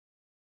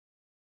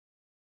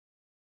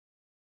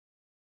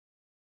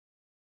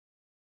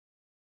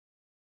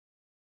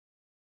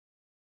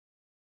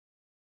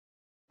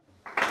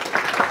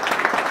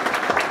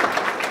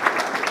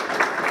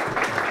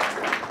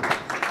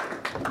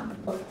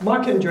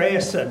Mark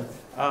Andreessen,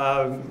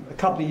 a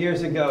couple of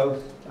years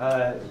ago,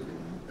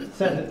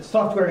 said that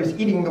software is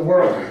eating the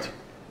world.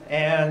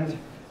 And,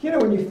 you know,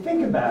 when you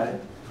think about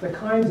it, the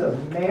kinds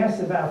of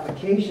massive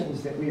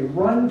applications that we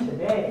run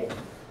today,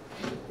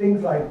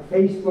 things like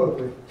Facebook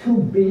with 2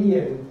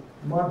 billion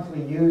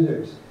monthly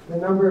users, the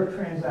number of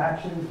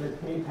transactions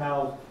that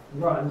PayPal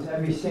runs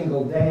every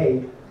single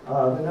day,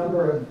 the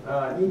number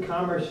of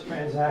e-commerce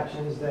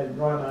transactions that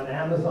run on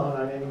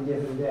Amazon on any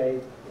given day.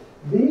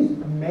 These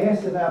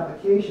massive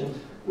applications,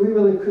 we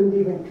really couldn't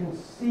even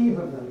conceive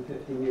of them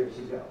 50 years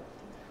ago.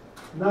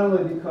 Not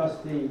only because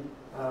the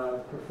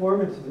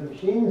performance of the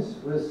machines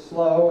was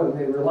slow and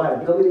the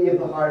reliability of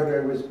the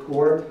hardware was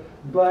poor,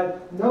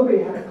 but nobody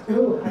had a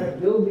clue how to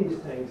build these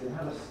things and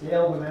how to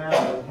scale them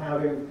out and how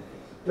to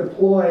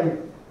deploy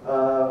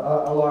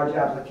a large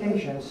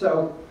application.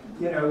 So,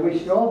 you know, we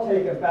should all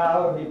take a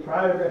bow and be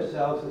proud of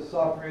ourselves as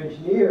software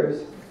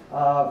engineers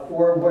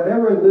for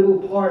whatever little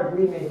part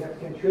we may have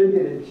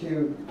contributed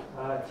to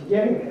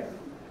getting there.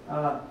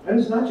 And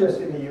it's not just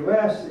in the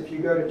US. If you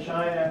go to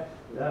China,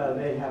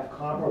 they have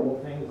comparable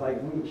things like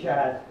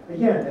WeChat,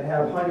 again, that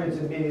have hundreds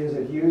of millions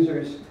of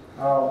users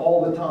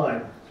all the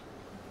time.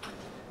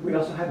 We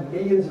also have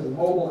millions of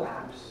mobile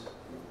apps,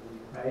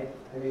 right?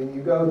 I mean,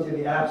 you go to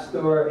the App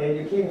Store and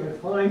you can't even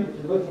find what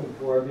you're looking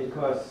for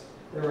because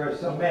there are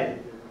so many.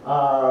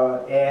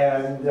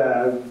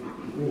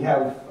 We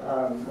have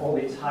all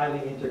these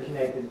highly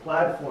interconnected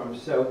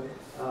platforms. So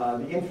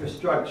the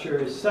infrastructure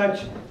is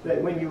such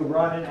that when you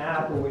run an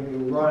app or when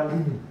you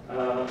run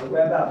a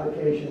web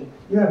application,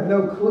 you have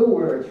no clue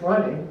where it's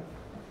running.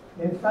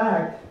 In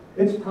fact,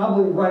 it's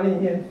probably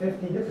running in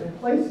 50 different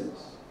places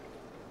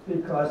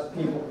because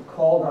people have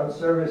called on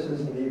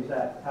services and these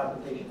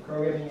application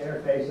programming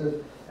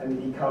interfaces, and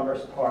the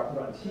e-commerce part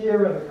runs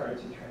here, and the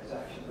currency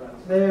transaction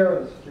runs there,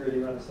 and the security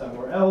runs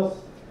somewhere else,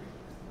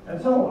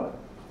 and so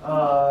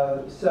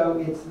on.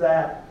 So it's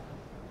that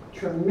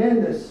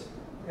tremendous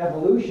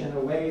evolution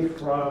away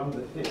from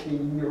the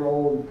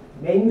 50-year-old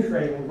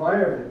mainframe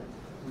environment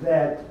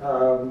that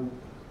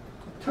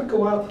took a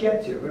while to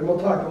get to. And we'll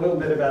talk a little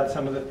bit about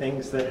some of the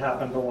things that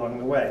happened along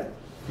the way.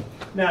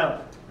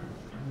 Now,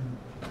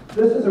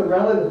 this is a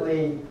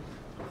relatively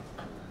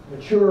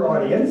mature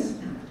audience,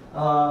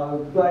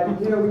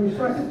 but you know, when you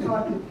start to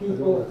talk to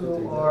people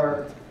who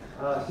are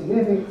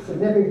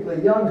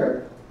significantly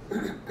younger,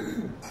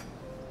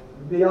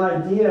 the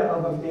idea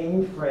of a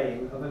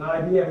mainframe, of an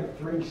IBM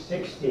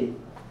 360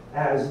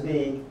 as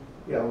the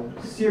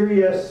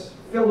serious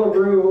fill a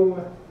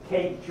room,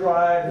 take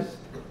drives,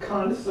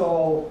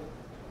 console,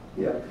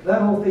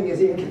 that whole thing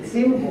is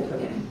inconceivable to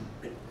me,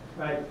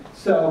 right?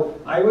 So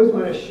I always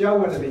want to show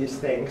one of these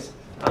things.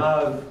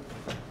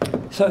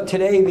 So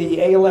today the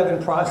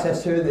A11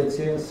 processor that's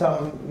in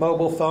some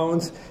mobile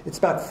phones, it's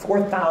about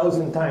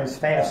 4,000 times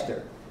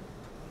faster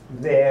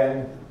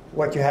than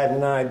what you had in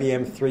an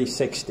IBM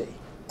 360.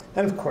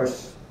 And of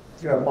course,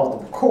 you have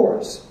multiple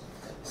cores.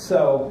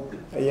 So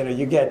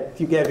you get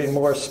in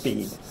more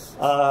speed.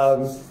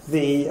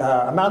 The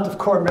amount of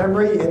core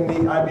memory in the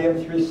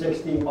IBM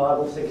 360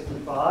 Model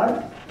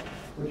 65,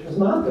 which was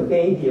not the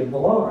baby of the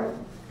line,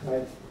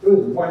 right? It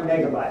was 1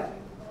 megabyte.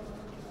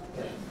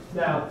 Okay.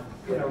 Now,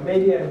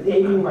 maybe I'm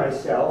dating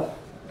myself.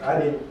 I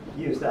didn't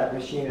use that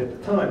machine at the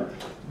time.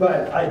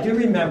 But I do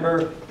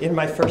remember in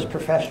my first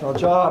professional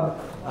job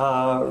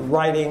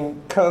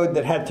writing code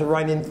that had to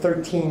run in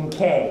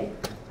 13K.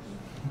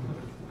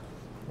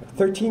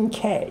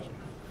 13K.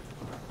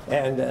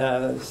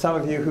 And some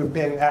of you who've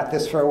been at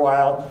this for a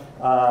while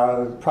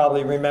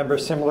probably remember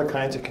similar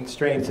kinds of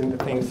constraints in the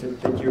things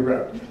that you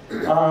wrote.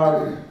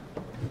 And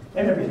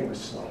everything was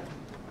slow.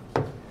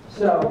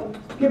 So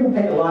people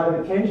pay a lot of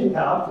attention to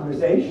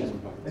optimization.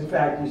 In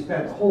fact, you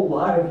spent a whole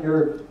lot of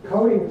your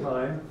coding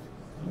time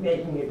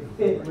making it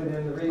fit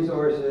within the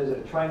resources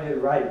and trying to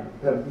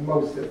write the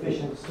most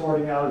efficient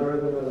sorting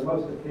algorithm or the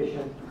most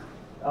efficient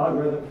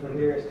algorithm for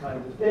various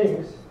kinds of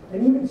things.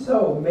 And even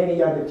so,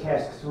 many other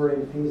tasks were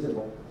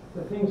infeasible.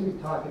 The things we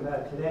talk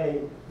about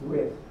today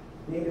with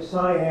data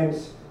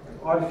science,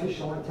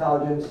 artificial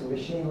intelligence, and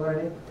machine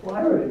learning. Well,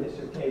 I wrote a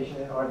dissertation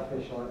in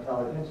artificial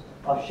intelligence.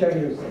 I'll show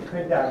you some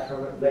printout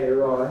from it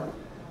later on.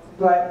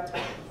 But,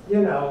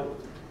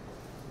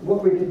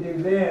 what we could do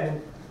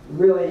then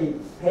really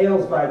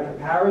pales by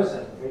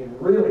comparison. I mean,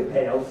 really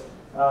pales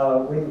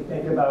when you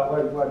think about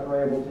what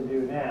we're able to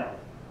do now.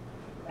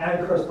 And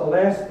of course, the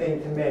last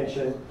thing to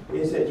mention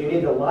is that you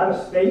need a lot of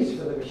space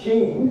for the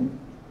machine,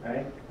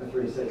 right? The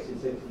 360,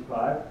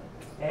 65.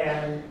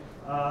 And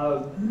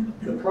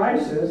the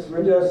prices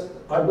were just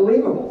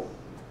unbelievable.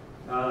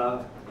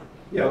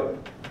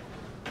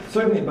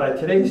 Certainly by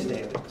today's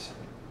standards.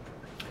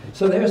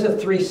 So there's a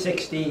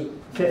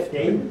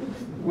 360/50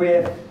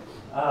 with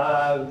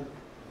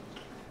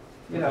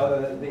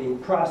the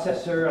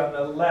processor on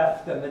the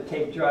left and the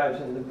tape drives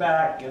in the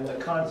back and the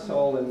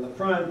console in the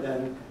front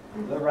and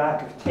the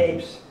rack of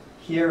tapes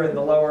here in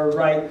the lower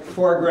right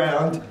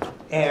foreground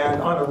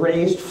and on a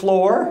raised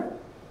floor,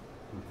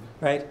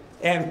 right?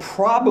 And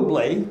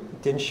probably,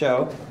 it didn't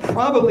show,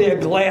 probably a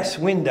glass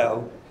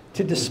window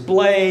to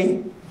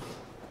display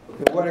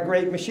what a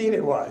great machine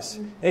it was.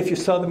 If you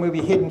saw the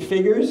movie Hidden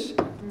Figures,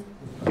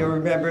 you'll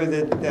remember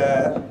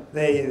that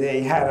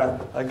they had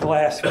a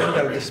glass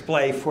window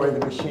display for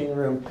the machine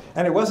room.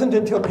 And it wasn't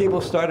until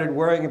people started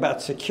worrying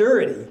about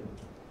security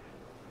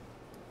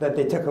that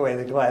they took away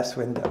the glass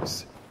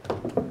windows.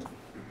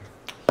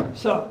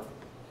 So,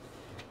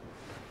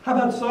 how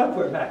about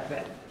software back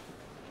then?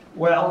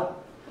 Well,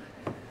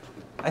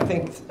 I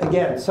think,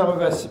 again, some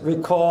of us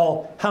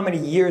recall how many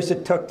years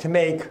it took to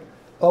make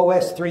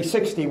OS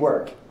 360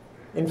 work.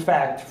 In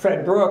fact,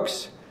 Fred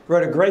Brooks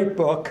wrote a great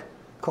book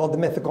called The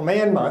Mythical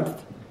Man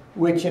Month,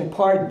 which in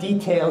part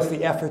details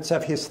the efforts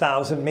of his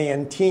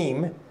 1,000-man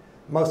team,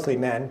 mostly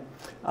men,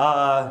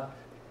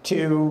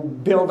 to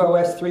build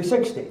OS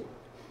 360.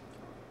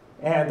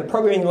 And the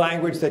programming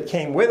language that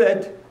came with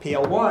it,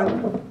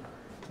 PL1,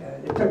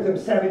 it took them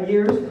 7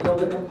 years to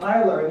build a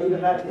compiler, and even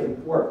that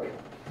didn't work.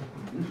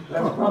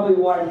 That's probably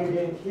why you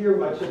didn't hear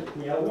much of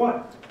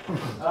PL1.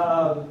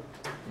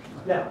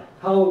 Now,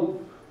 how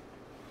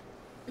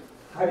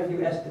did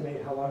you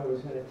estimate how long it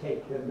was going to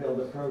take to build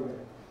a program?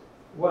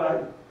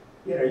 Well,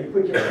 you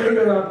put your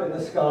finger up in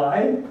the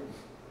sky,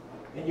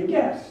 and you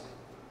guessed,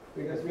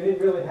 because we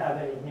didn't really have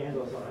any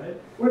handles on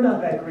it. We're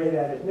not that great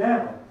at it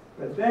now,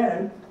 but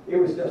then it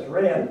was just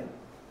random.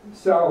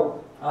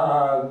 So,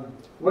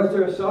 was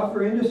there a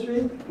software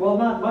industry? Well,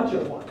 not much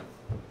of one.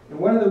 And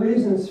one of the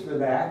reasons for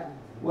that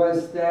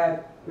was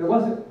that there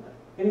wasn't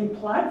any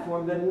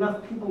platform that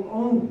enough people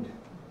owned.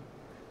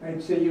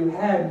 Right? So you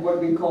had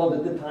what we called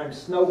at the time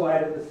Snow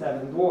White and the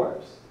Seven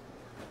Dwarfs.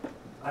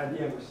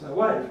 IBM was Snow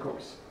White, of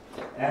course.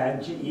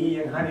 And GE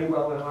and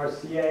Honeywell and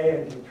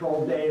RCA and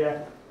Control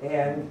Data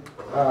and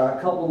a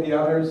couple of the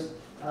others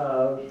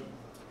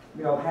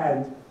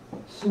had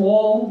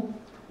small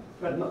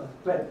but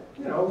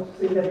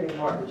significant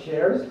market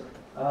shares,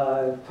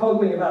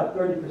 totaling about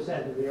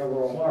 30% of the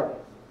overall market.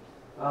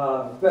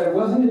 But it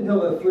wasn't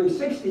until the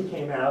 360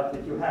 came out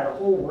that you had a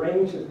whole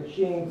range of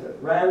machines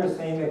that ran the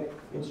same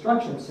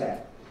instruction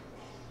set,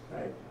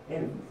 right?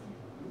 And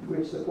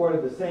which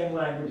supported the same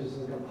languages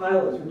and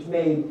compilers, which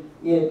made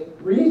it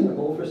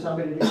reasonable for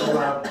somebody to go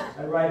out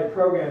and write a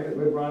program that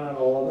would run on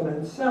all of them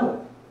and sell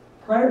it.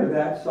 Prior to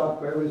that,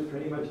 software was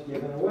pretty much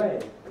given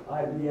away.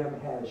 IBM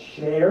had a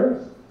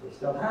share, they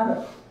still have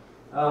it.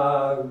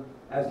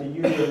 As the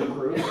user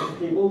group,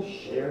 people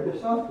shared their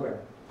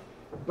software.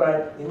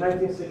 But in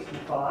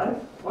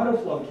 1965,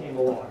 AutoFlow came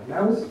along.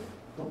 That was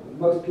what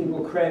most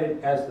people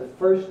credit as the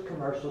first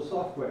commercial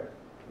software.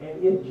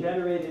 And it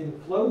generated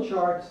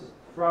flowcharts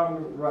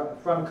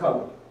from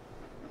code.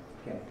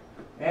 Okay.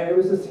 And it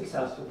was a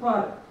successful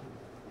product.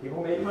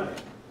 People made money.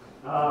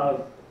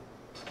 The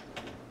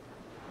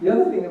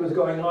other thing that was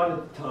going on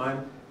at the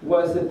time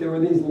was that there were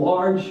these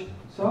large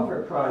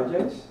software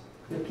projects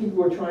that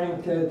people were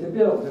trying to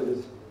build. There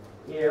was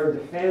air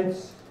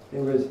defense,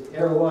 there was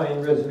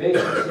airline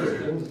reservation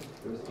systems,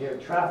 there was air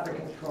traffic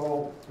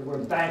control, there were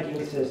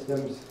banking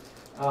systems,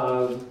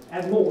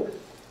 and more.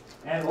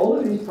 And all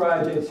of these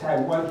projects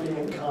had one thing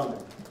in common.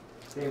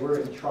 They were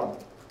in trouble.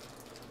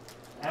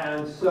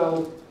 And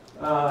so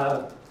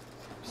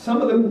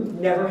some of them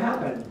never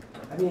happened.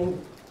 I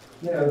mean,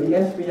 the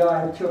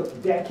FBI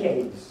took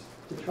decades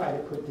to try to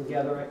put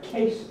together a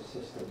case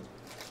system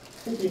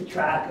to keep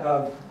track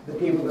of the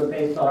people that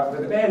they thought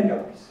were the bad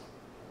guys.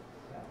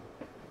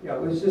 It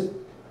was just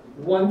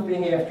one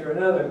thing after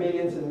another,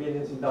 millions and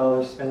millions of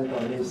dollars spent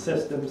on these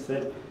systems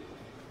that,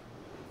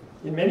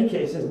 in many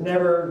cases,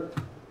 never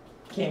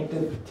came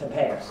to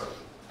pass.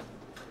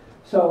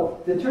 So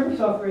the term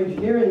software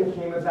engineering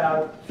came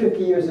about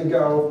 50 years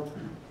ago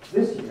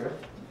this year.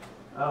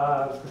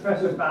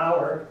 Professor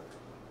Bauer,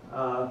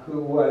 who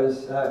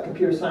was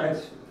computer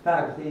science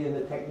faculty in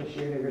the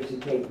Technische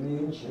Universität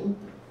München.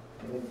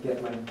 I didn't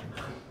get my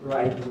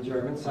right in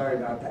German, sorry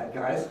about that,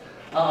 guys.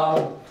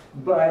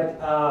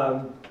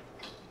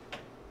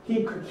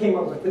 He came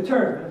up with the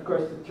term, and of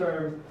course the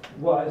term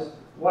was,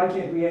 why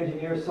can't we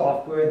engineer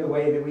software the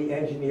way that we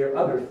engineer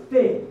other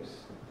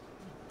things?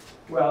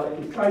 Well, if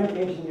you try to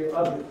engineer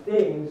other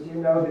things, you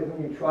know that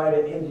when you try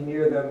to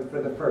engineer them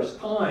for the first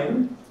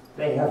time,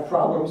 they have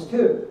problems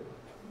too.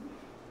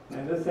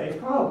 And the same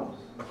problems.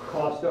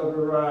 Cost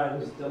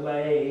overruns,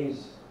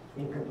 delays,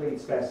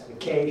 incomplete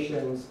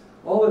specifications,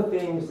 all the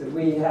things that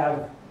we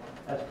have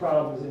as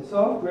problems in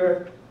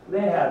software,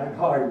 they have in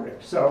hardware.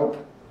 So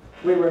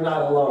we were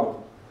not alone.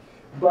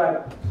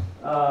 But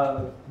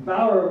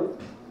Bauer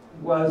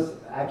was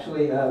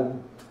actually a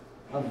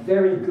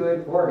very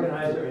good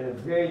organizer and a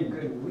very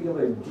good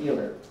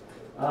wheeler-dealer.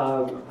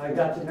 I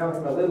got to know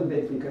him a little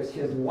bit because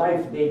his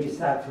wife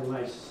babysat for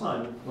my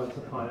son once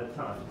upon a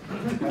time.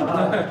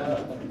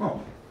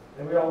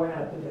 And we all went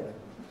out to dinner.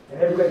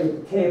 And everybody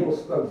at the table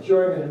spoke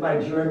German, and my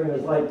German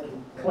is like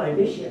klein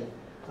bisschen.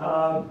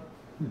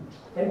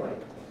 Anyway,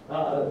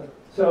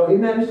 so he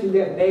managed to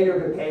get NATO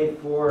to pay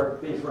for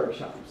these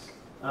workshops.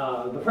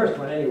 The first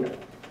one, anyway.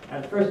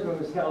 And the first one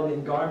was held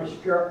in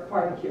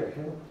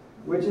Garmisch-Partenkirchen,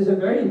 which is a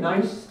very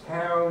nice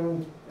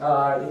town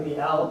in the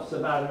Alps,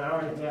 about an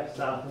hour and a half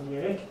south of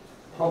Munich.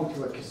 home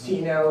to a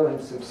casino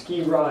and some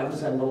ski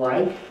runs and the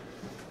like.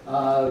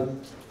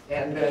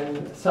 And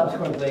then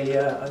subsequently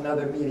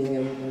another meeting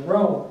in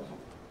Rome.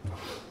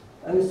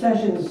 And the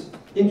sessions,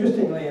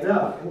 interestingly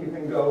enough, and you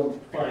can go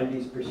find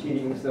these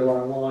proceedings, they're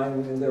online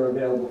and they're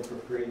available for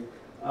free.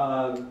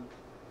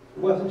 It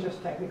wasn't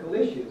just technical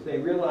issues. They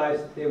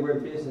realized that there were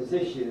business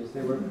issues.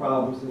 There were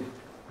problems of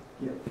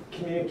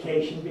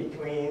communication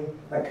between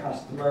the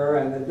customer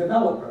and the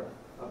developer,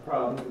 a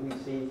problem that we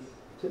see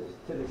to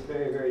this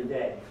very, very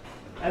day.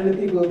 And the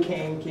people who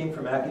came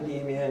from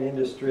academia and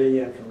industry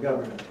and from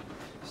government.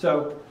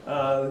 So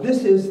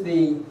this is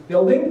the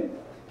building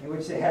in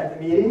which they had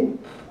the meeting.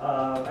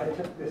 I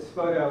took this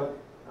photo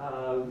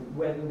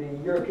when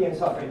the European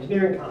Software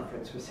Engineering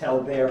Conference was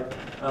held there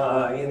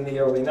in the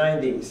early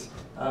 90s.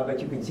 But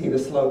you can see the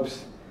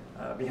slopes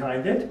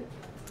behind it.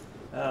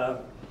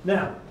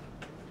 Now,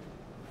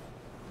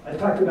 I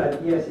talked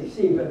about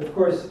ESEC, but of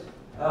course,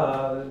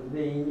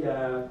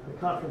 the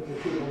conference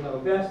that people know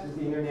best is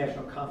the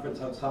International Conference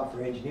on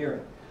Software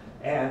Engineering.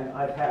 And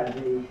I've had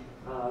the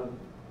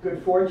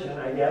good fortune,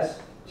 I guess,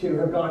 to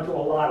have gone to a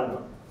lot of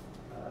them.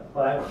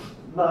 But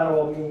not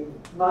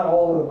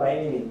all of them by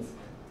any means.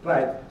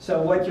 But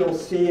so what you'll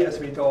see as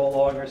we go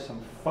along are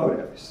some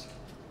photos.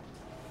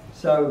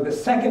 So the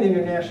second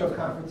International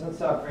Conference on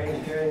Software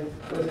Engineering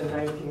was in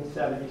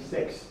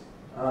 1976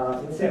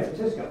 in San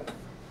Francisco.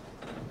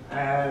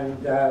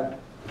 And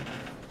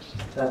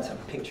that's a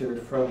picture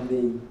from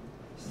the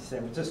San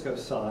Francisco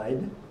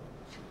side,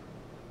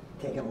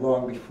 taken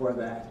long before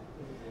that.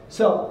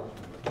 So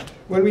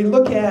when we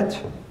look at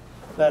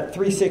that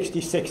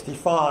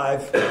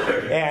 360-65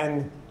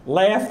 and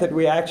laugh that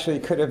we actually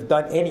could have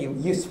done any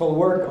useful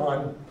work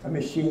on a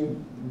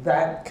machine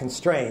that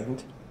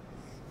constrained,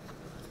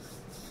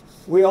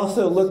 we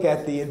also look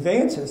at the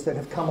advances that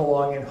have come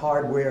along in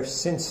hardware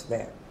since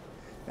then.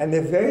 And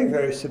they're very,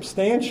 very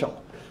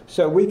substantial.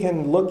 So we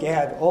can look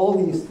at all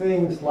these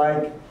things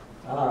like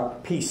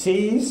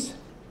PCs,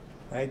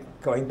 right,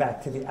 going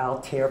back to the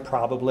Altair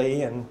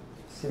probably, and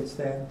since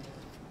then,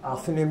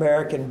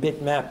 alphanumeric and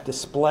bitmap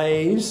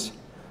displays,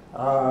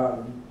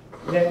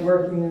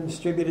 networking and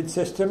distributed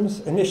systems.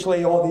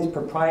 Initially, all these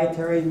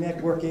proprietary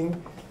networking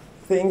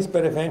things,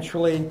 but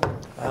eventually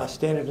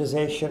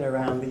standardization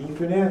around the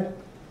Ethernet.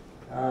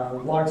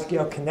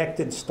 Large-scale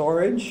connected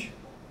storage.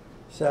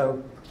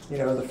 So,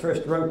 the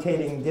first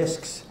rotating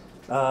disks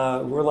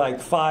were like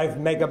 5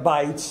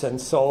 megabytes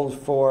and sold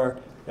for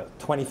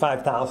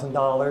 $25,000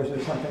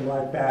 or something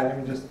like that.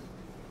 And just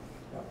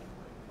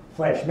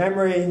flash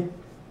memory,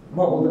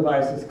 mobile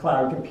devices,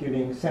 cloud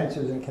computing,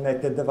 sensors and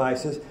connected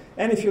devices,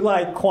 and if you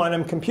like,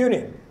 quantum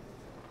computing.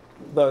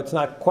 Though it's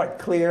not quite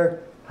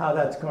clear how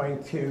that's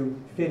going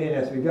to fit in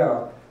as we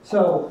go.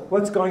 So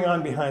what's going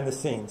on behind the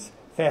scenes?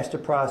 Faster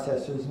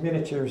processors,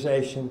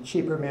 miniaturization,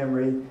 cheaper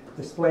memory,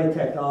 display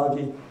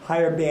technology,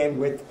 higher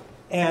bandwidth,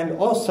 and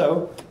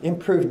also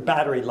improved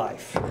battery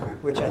life,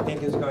 which I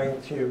think is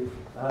going to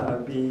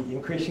be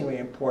increasingly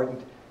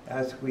important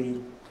as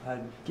we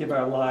give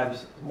our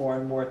lives more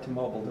and more to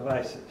mobile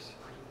devices.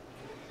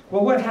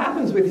 Well, what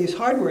happens with these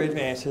hardware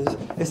advances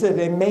is that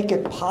they make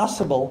it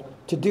possible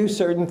to do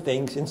certain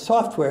things in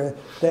software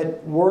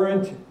that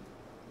weren't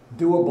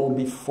doable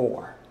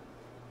before.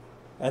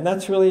 And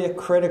that's really a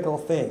critical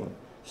thing.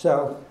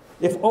 So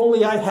if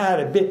only I had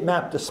a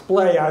bitmap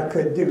display, I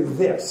could do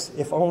this.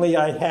 If only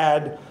I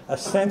had a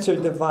sensor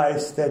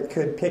device that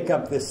could pick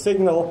up this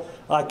signal,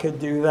 I could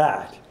do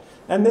that.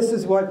 And this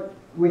is what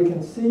we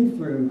can see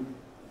through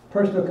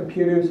personal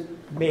computers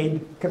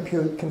made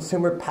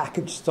consumer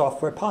packaged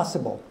software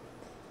possible.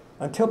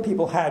 Until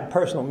people had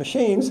personal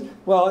machines,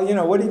 well,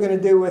 what are you going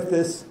to do with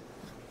this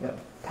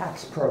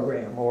PAX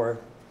program or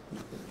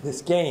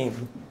this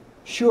game?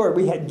 Sure,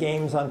 we had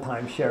games on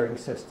time-sharing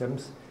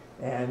systems.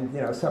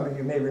 And some of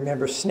you may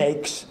remember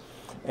Snakes,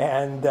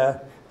 and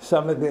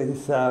some of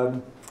these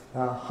Hunt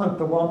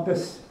the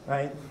Wumpus,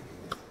 right?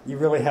 You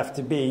really have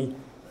to be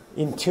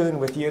in tune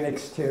with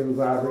Unix to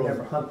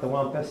remember Hunt the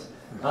Wumpus.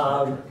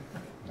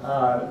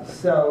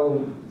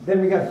 So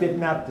then we got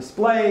bitmap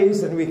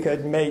displays, and we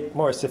could make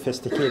more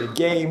sophisticated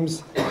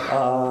games.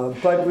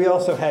 But we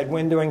also had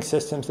windowing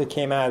systems that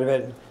came out of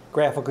it,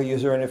 graphical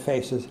user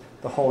interfaces,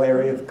 the whole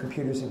area of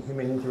computers and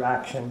human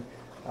interaction.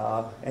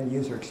 And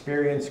user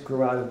experience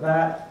grew out of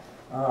that.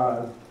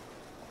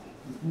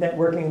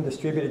 Networking and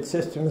distributed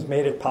systems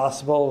made it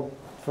possible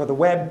for the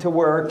web to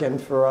work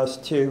and for us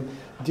to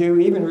do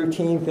even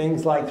routine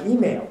things like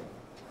email.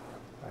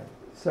 Right.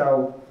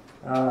 So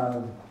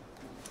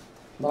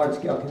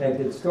large-scale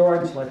connected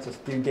storage lets us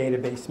do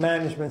database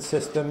management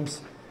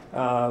systems. We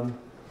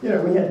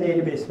had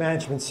database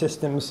management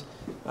systems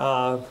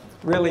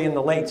really in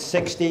the late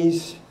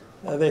 60s.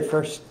 They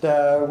first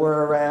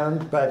were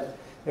around, but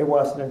it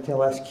wasn't until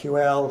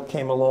SQL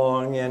came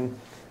along and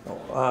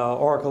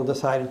Oracle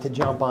decided to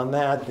jump on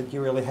that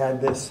you really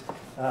had this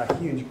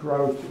huge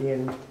growth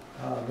in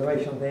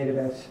relational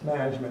database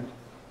management.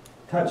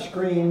 Touch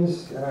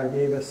screens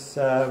gave us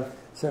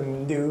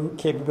some new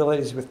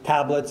capabilities with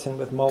tablets and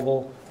with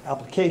mobile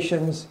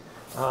applications.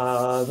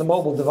 the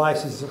mobile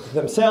devices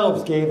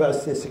themselves gave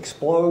us this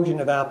explosion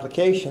of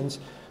applications,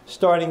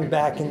 starting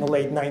back in the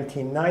late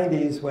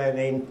 1990s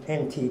when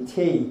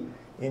NTT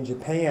in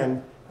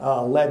Japan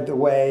led the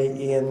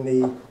way in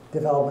the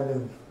development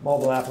of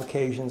mobile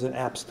applications and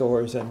app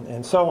stores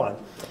and so on.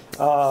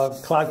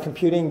 Cloud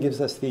computing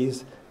gives us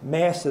these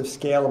massive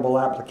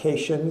scalable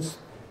applications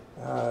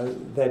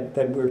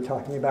that we were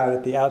talking about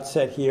at the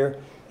outset here.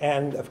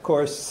 And of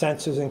course,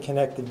 sensors and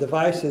connected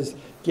devices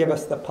give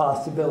us the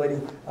possibility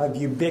of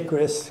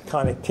ubiquitous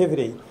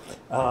connectivity,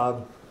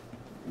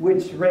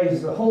 which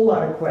raises a whole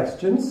lot of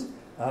questions.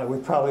 We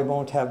probably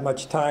won't have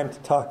much time to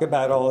talk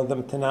about all of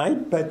them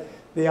tonight, but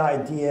the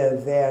idea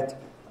that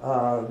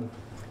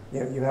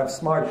you have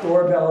smart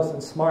doorbells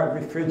and smart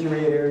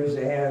refrigerators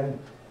and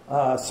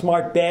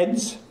smart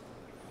beds.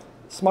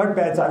 Smart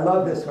beds, I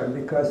love this one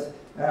because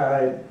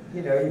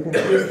you can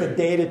use the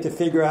data to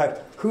figure out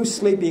who's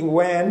sleeping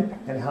when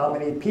and how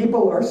many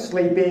people are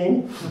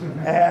sleeping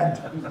and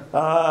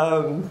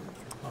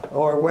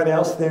or what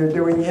else they're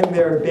doing in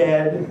their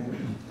bed.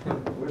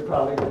 We're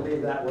probably going to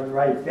leave that one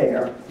right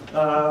there.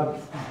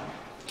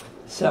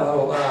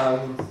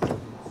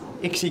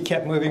 ICSI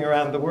kept moving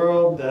around the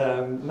world.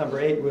 Number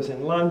 8 was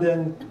in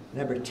London.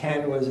 Number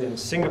 10 was in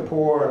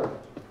Singapore.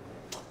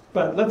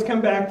 But let's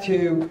come back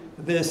to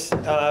this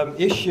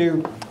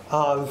issue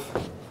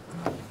of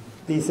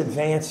these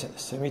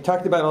advances. And we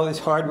talked about all these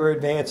hardware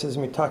advances,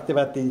 and we talked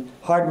about the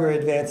hardware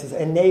advances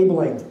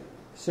enabling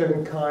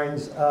certain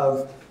kinds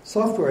of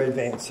software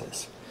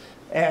advances.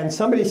 And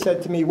somebody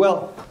said to me,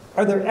 well,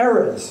 are there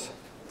errors?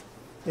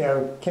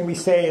 Can we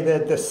say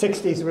that the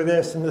 60s were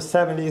this and the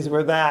 70s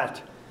were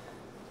that?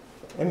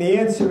 And the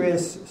answer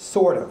is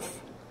sort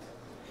of.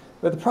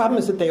 But the problem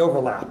is that they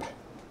overlap.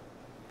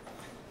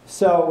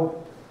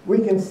 So we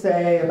can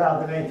say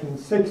about the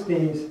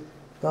 1960s,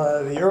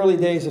 the early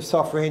days of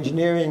software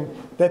engineering,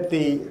 that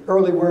the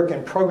early work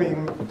in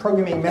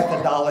programming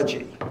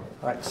methodology,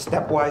 right,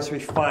 stepwise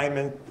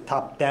refinement,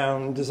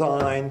 top-down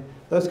design,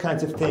 those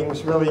kinds of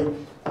things really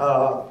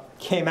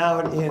came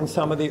out in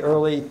some of the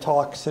early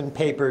talks and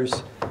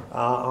papers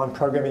on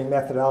programming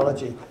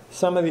methodology.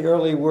 Some of the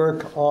early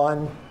work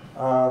on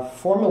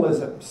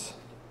formalisms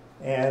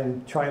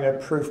and trying to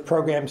prove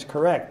programs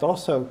correct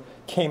also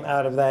came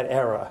out of that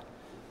era.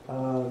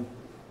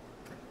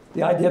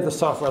 The idea of the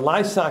software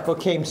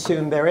lifecycle came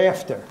soon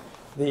thereafter.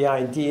 The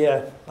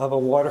idea of a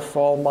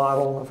waterfall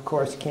model, of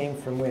course, came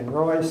from Wynne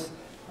Royce,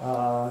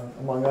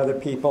 among other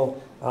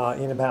people,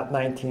 in about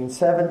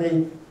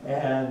 1970.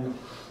 And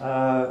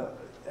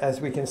as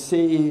we can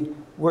see,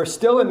 we're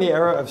still in the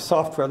era of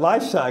software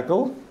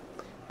lifecycle,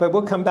 but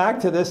we'll come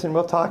back to this and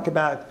we'll talk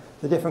about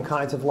the different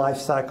kinds of life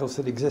cycles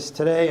that exist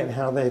today and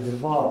how they've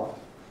evolved.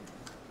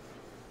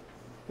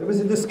 There was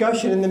a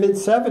discussion in the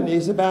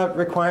mid-70s about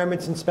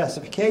requirements and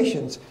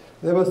specifications.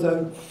 There was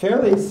a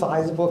fairly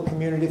sizable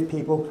community of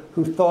people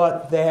who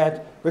thought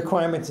that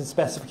requirements and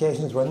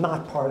specifications were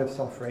not part of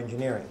software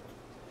engineering.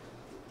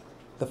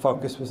 The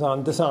focus was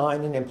on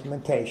design and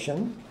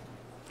implementation.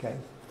 Okay?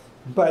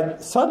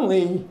 But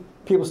suddenly,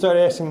 people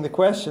started asking the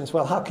questions,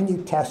 well, how can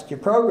you test your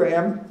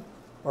program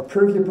or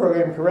prove your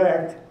program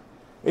correct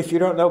if you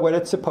don't know what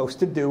it's supposed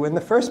to do in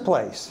the first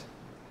place?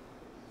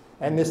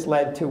 And this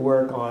led to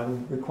work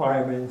on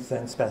requirements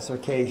and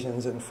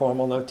specifications and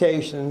formal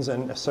notations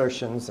and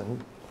assertions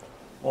and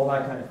all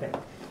that kind of thing.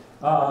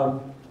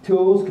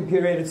 Tools,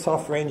 computer-aided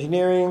software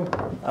engineering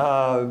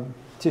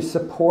to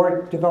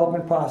support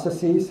development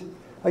processes.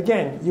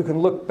 Again, you can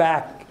look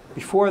back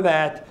before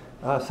that,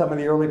 some of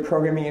the early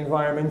programming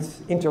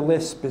environments.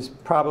 Interlisp is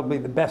probably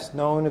the best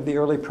known of the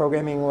early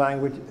programming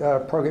language,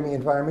 programming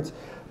environments.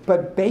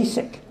 But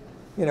BASIC,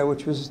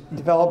 which was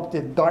developed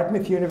at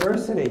Dartmouth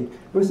University,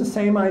 it was the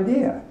same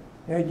idea.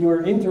 You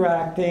were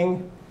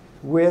interacting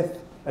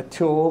with a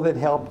tool that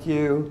helped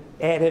you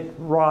edit,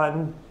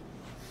 run,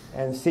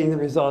 and see the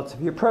results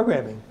of your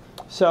programming.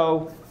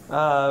 So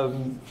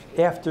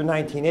after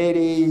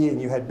 1980,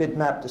 and you had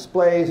bitmap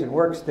displays and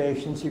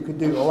workstations, you could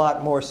do a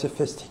lot more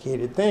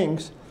sophisticated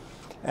things.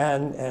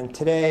 And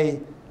today,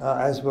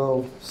 as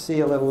we'll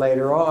see a little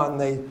later on,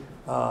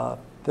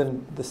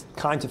 the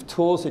kinds of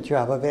tools that you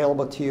have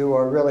available to you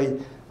are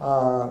really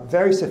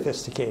very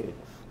sophisticated.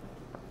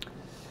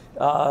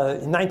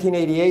 In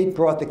 1988,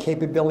 brought the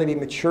capability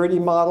maturity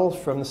model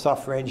from the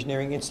Software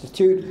Engineering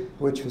Institute,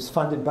 which was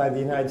funded by the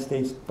United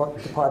States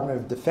Department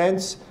of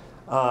Defense,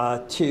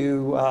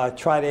 to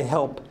try to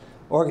help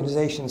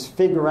organizations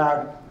figure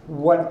out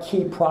what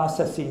key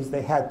processes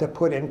they had to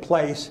put in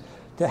place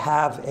to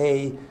have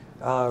a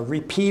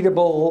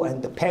repeatable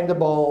and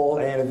dependable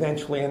and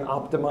eventually an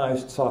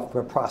optimized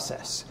software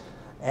process.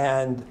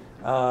 And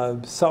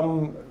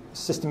some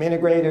system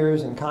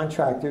integrators and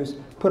contractors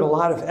put a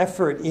lot of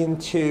effort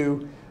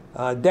into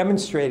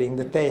demonstrating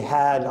that they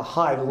had a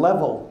high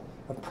level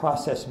of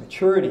process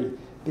maturity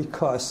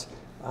because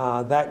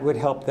that would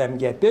help them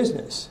get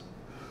business.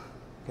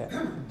 Okay.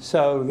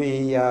 So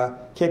the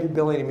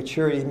capability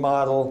maturity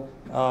model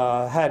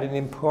had an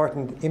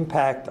important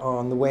impact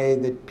on the way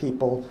that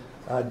people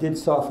did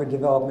software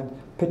development,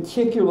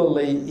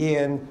 particularly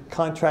in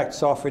contract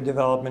software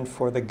development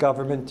for the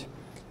government,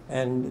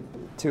 and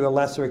to a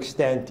lesser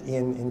extent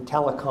in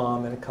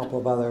telecom and a couple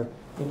of other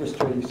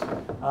industries.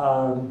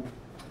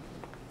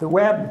 The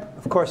web,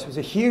 of course, was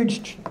a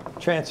huge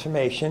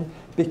transformation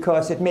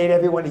because it made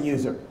everyone a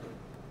user.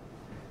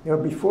 You know,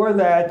 before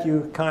that,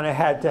 you kind of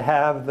had to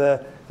have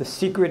the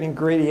secret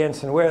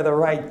ingredients and wear the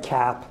right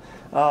cap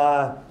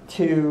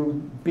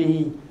to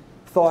be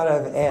thought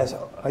of as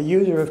a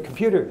user of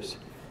computers.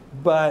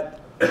 But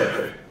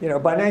you know,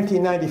 by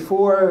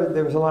 1994,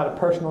 there was a lot of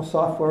personal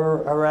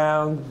software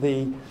around.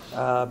 The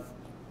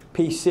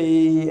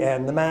PC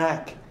and the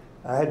Mac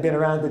had been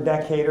around a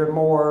decade or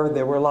more.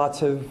 There were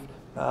lots of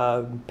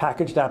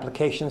packaged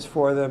applications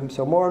for them.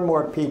 So more and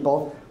more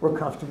people were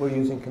comfortable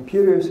using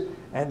computers.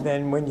 And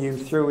then when you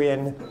threw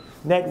in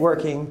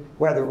networking,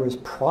 whether it was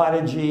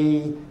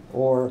Prodigy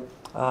or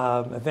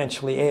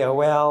eventually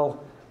AOL,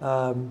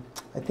 I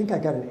think I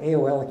got an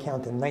AOL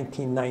account in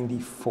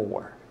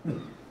 1994.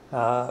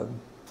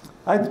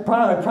 I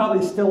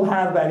probably still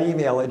have that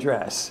email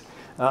address.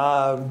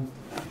 But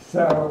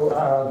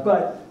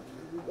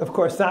of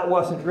course, that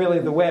wasn't really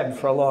the web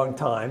for a long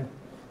time.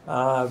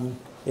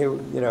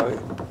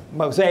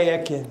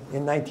 Mosaic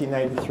in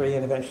 1993,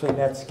 and eventually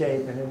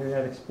Netscape and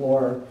Internet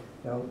Explorer,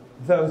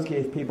 those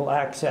gave people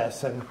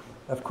access. And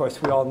of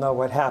course, we all know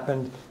what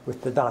happened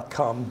with the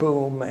dot-com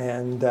boom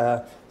and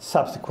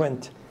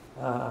subsequent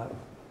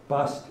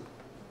bust.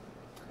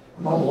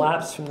 Mobile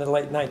apps from the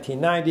late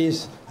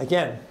 1990s,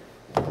 again,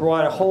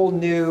 brought a whole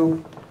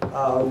new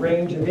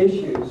range of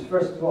issues.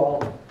 First of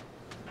all,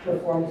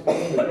 performance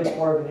became a bit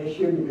more of an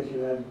issue because you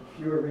had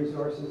fewer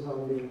resources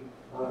on the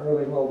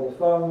early mobile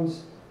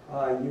phones.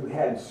 You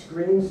had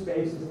screen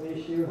space as an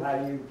issue. How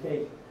do you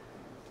take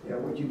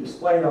what you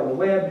displayed on the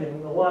web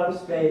in a lot of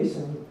space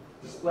and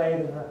display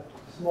it in a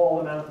small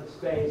amount of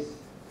space?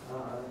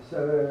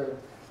 So there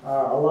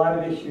are a lot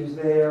of issues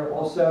there.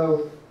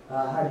 Also,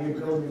 how do you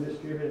build your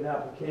distributed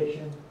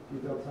application? Do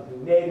you build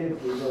something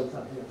native? Do you build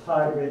something that's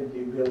hybrid? Do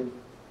you build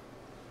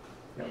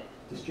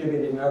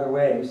distributed in other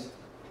ways?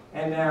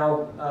 And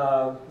now,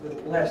 the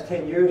last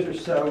 10 years or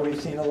so,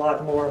 we've seen a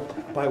lot more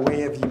by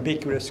way of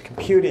ubiquitous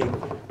computing.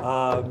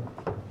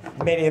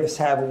 Many of us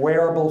have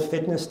wearable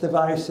fitness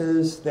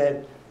devices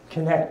that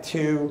connect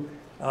to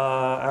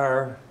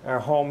our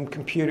home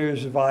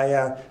computers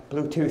via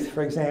Bluetooth,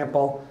 for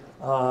example.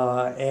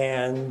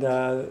 And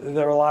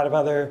there are a lot of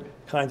other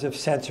kinds of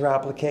sensor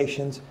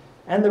applications.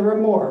 And there are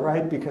more,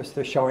 right? Because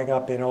they're showing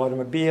up in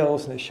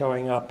automobiles and they're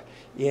showing up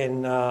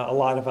in a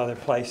lot of other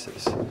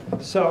places.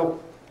 So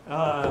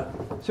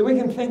we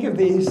can think of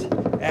these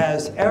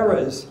as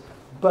eras,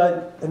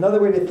 but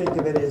another way to think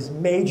of it is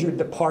major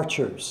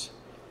departures.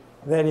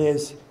 That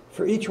is,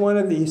 for each one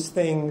of these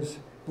things,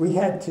 we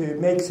had to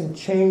make some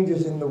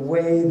changes in the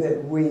way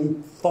that we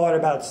thought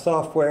about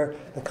software,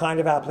 the kind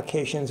of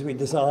applications we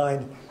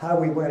designed, how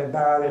we went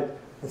about it,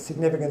 the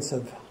significance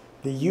of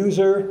the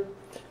user,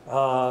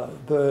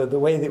 the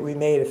way that we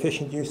made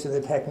efficient use of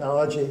the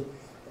technology.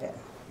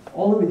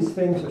 All of these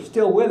things are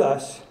still with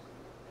us,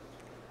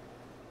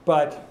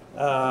 but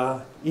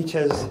each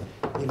has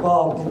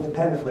evolved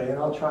independently, and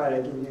I'll try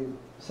to give you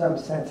some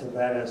sense of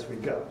that as we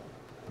go.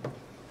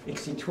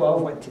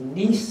 XC12 went to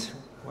Nice,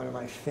 one of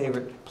my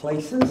favorite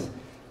places.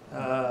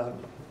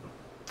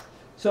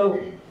 So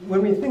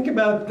when we think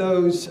about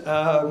those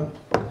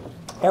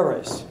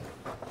eras,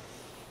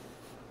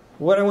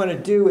 what I want to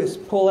do is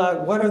pull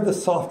out what are the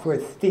software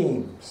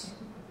themes?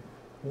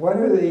 What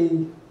are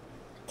the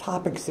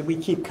topics that we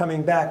keep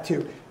coming back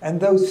to? And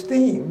those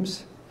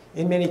themes,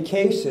 in many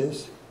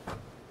cases,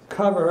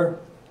 cover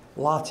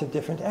lots of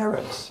different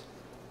eras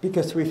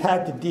because we've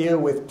had to deal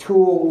with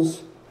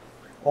tools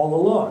all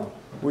along.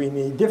 We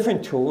need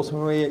different tools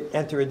when we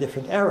enter a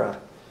different era.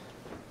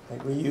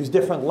 Like we use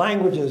different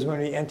languages when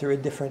we enter a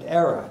different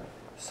era.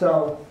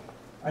 So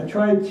I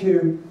tried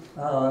to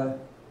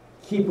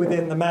keep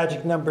within the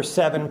magic number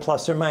 7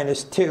 plus or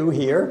minus 2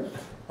 here.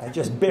 I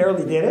just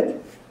barely did it.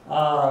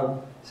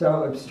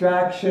 So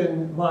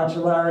abstraction,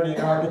 modularity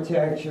in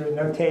architecture,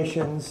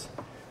 notations,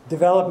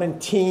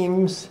 development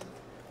teams,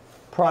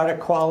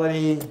 product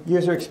quality,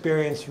 user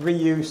experience,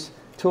 reuse,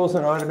 tools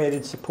and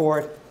automated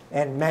support,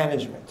 and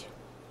management.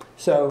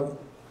 So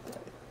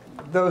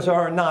those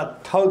are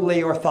not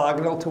totally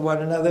orthogonal to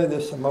one another.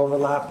 There's some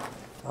overlap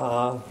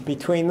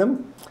between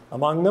them,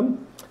 among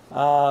them.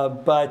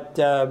 What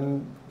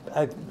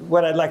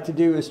I'd like to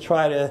do is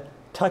try to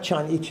touch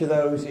on each of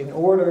those in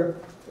order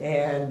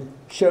and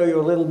show you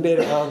a little bit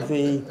of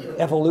the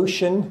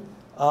evolution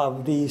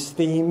of these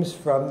themes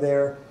from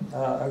their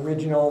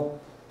original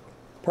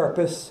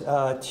purpose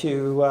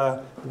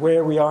to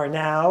where we are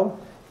now,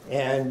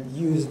 and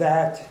use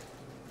that.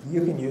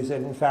 You can use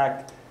it, in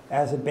fact,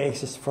 as a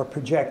basis for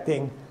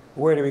projecting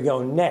where do we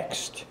go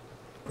next.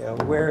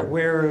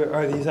 Where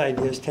are these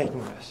ideas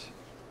taking us?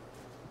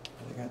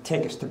 They're going to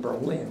take us to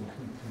Berlin.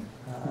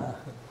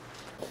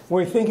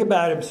 When we think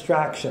about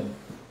abstraction,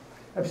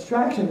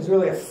 abstraction is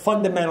really a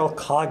fundamental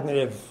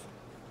cognitive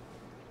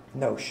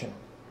notion,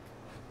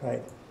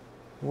 right?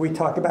 We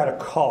talk about a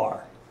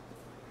car.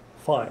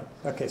 Fine.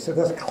 Okay, so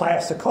there's a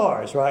class of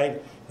cars,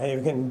 right? And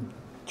you can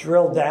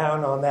drill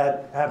down on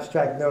that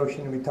abstract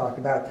notion. We talked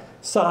about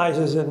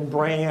sizes and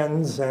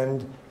brands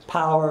and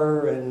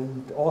power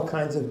and all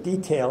kinds of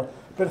detail.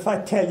 But if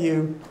I tell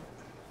you,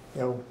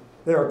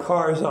 there are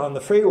cars on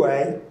the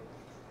freeway,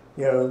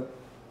 you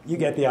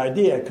get the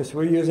idea, because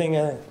we're using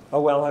a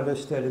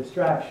well-understood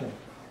abstraction.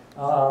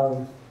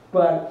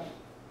 But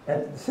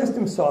at the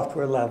system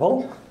software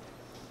level,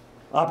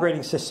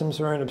 operating systems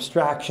are an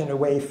abstraction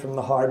away from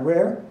the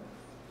hardware.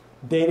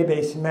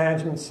 Database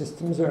management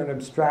systems are an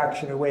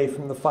abstraction away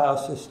from the file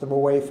system,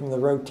 away from the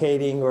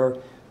rotating or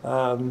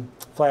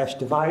flash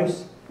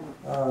device.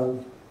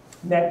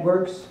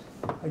 Networks,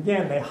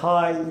 again, they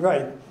hide,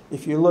 right.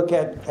 If you look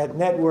at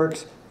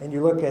networks and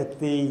you look at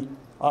the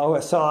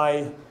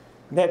OSI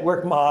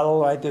network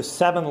model, right, there's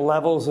 7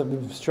 levels of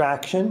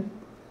abstraction.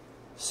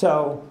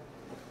 So,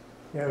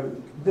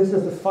 this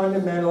is the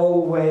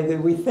fundamental way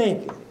that we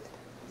think.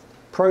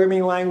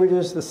 Programming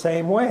languages the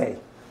same way.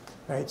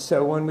 Right,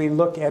 so when we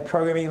look at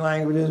programming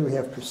languages, we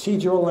have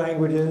procedural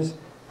languages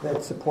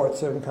that support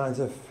certain kinds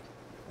of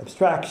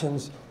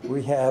abstractions.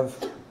 We have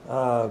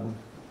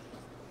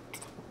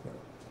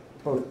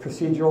both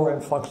procedural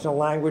and functional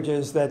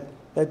languages that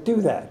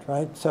do that,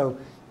 right? So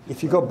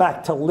if you go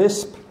back to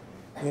Lisp,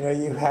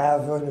 you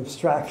have an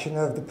abstraction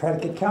of the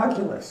predicate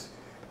calculus,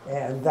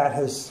 and that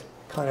has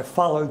kind of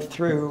followed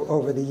through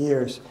over the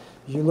years.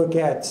 You look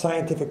at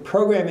scientific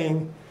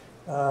programming,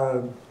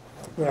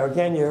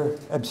 again, you're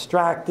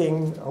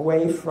abstracting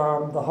away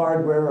from the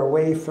hardware,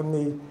 away from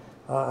the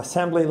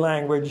assembly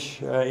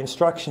language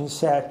instruction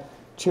set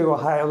to a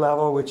higher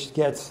level, which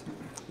gets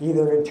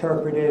either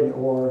interpreted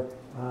or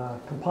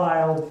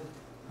compiled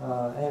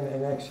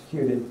and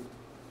executed.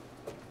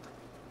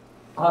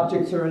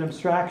 Objects are an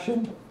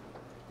abstraction.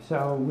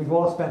 So we've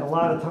all spent a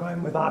lot of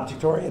time with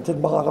object-oriented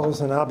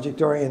models and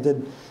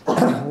object-oriented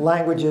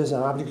languages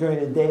and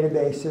object-oriented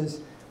databases.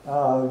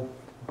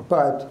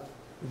 But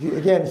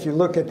if you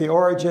look at the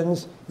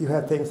origins, you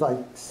have things like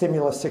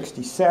Simula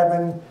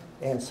 67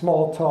 and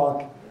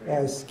Smalltalk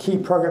as key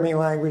programming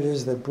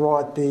languages that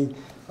brought the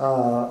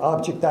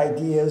object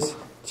ideas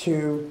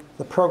to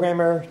the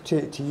programmer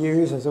to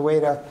use as a way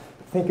to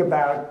think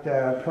about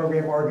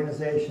program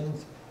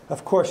organizations.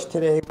 Of course,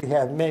 today we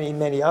have many,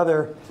 many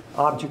other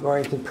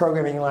object-oriented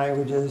programming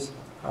languages,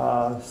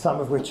 some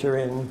of which are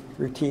in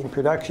routine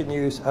production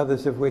use,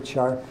 others of which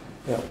are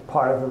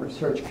part of a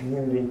research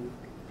community.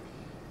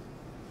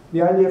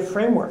 The idea of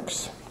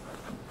frameworks.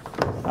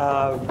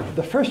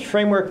 The first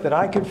framework that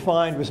I could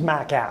find was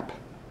MacApp,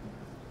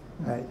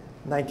 right,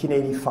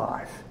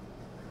 1985.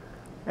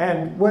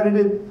 And what did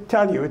it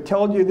tell you? It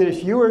told you that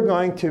if you were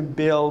going to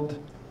build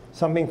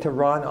something to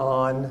run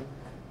on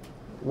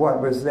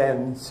what was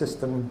then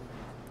System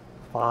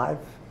 5,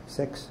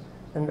 6,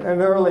 an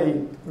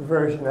early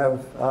version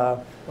of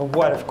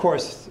what, of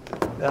course,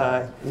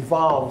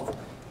 evolved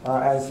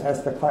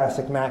as the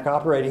classic Mac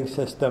operating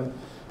system.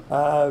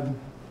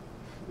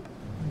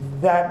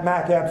 That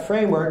MacApp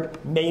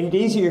framework made it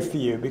easier for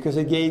you because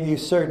it gave you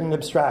certain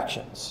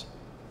abstractions.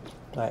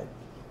 Right?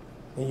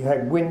 And you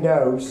had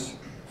Windows,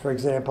 for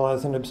example,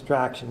 as an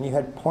abstraction. You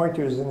had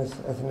pointers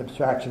as an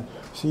abstraction.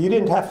 So you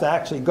didn't have to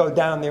actually go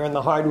down there in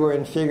the hardware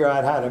and figure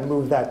out how to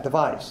move that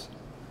device.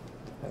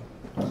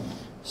 Okay.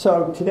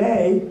 So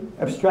today,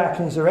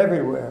 abstractions are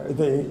everywhere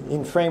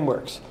in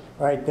frameworks.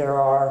 Right? There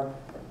are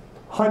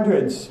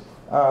hundreds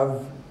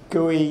of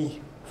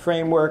GUI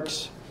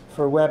frameworks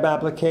for web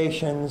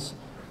applications.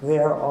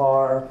 There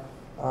are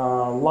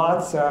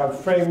lots of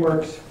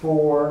frameworks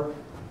for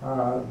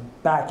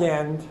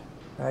back-end.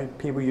 Right?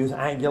 People use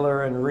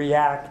Angular and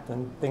React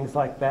and things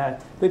like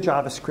that. They're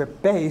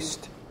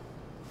JavaScript-based,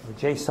 or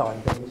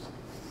JSON-based.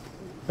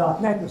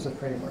 .NET was a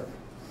framework.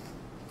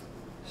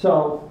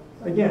 So,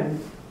 again,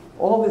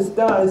 all this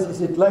does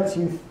is it lets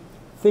you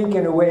think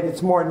in a way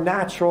that's more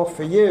natural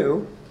for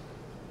you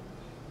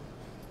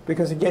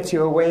because it gets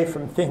you away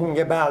from thinking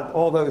about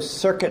all those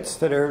circuits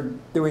that are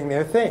doing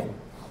their thing.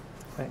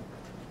 Right?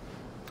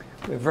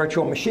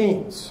 Virtual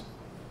machines.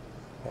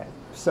 Okay.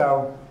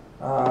 So,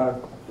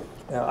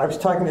 I was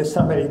talking to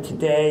somebody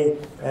today,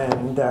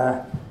 and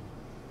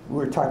we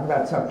were talking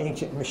about some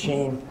ancient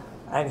machine,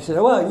 and he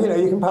said, well,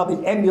 you can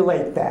probably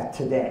emulate that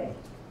today.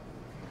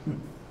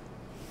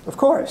 Of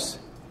course,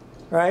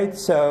 right?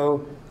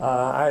 So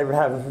I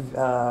have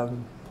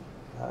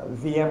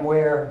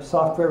VMware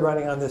software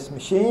running on this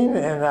machine,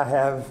 and I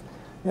have,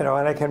 and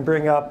I can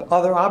bring up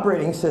other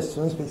operating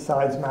systems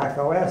besides Mac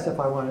OS if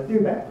I want to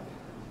do that.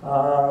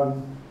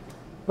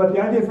 But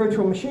the idea of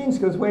virtual machines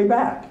goes way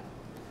back.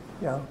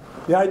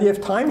 The idea of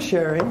time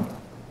sharing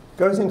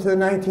goes into the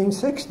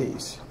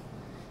 1960s.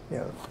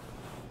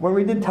 When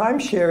we did time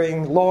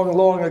sharing long,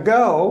 long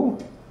ago,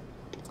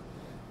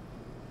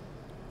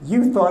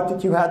 you thought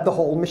that you had the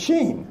whole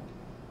machine.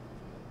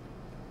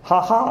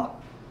 Ha ha.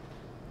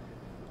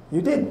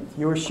 You didn't.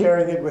 You were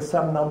sharing it with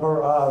some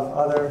number of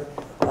other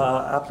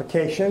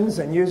applications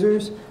and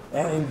users,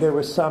 and there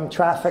was some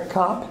traffic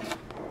cop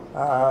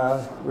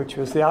which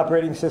was the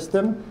operating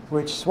system,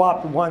 which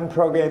swapped one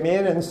program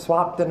in and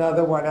swapped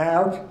another one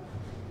out.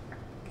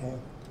 Okay.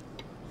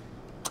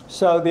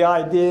 So the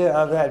idea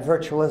of that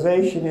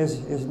virtualization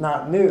is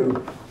not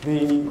new.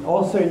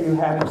 Also, you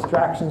have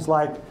abstractions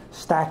like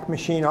stack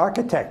machine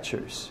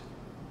architectures.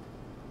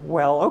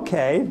 Well,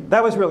 okay,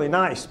 that was really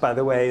nice, by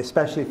the way,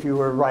 especially if you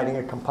were writing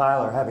a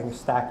compiler. Having a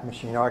stack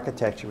machine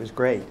architecture was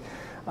great.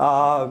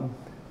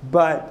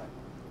 But,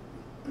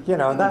 you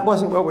know, that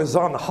wasn't what was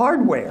on the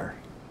hardware.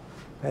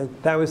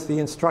 That was the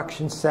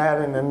instruction set,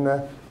 and then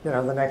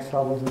the next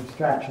level of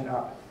abstraction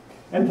up.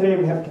 And today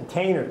we have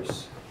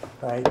containers,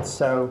 right?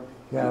 So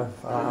you have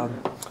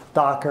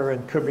Docker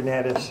and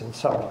Kubernetes and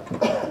so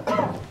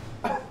on.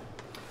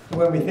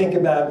 When we think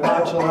about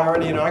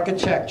modularity in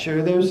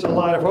architecture, there's a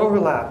lot of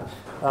overlap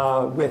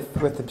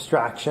with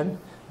abstraction.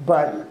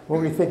 But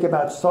when we think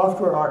about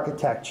software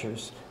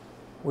architectures,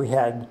 we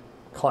had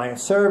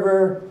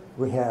client-server,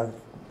 we have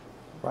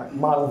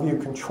model view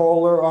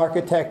controller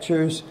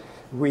architectures,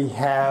 we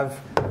have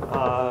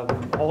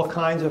all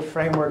kinds of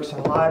frameworks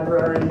and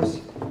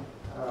libraries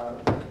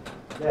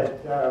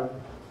that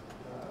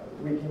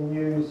we can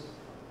use.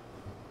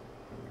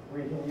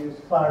 We can use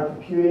cloud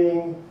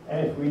computing,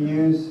 and if we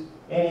use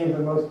any of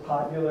the most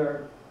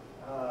popular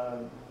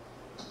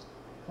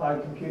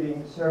cloud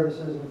computing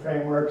services and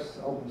frameworks,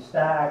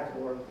 OpenStack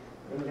or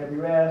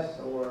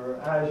AWS or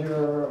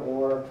Azure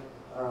or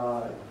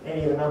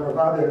any of a number of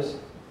others,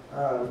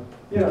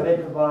 they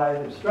provide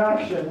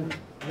abstraction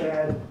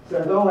that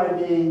says, oh, I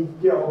need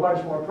a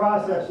bunch more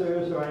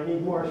processors, or I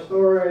need more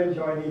storage,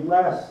 or I need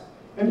less,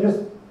 and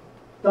just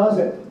does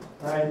it,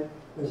 right?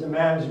 There's a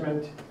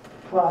management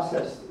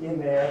process in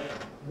there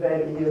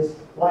that is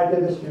like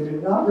a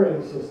distributed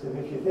operating system,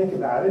 if you think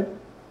about it.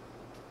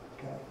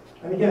 Okay.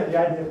 And again, the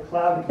idea of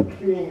cloud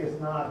computing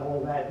is not all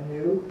that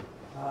new.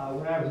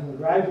 When I was in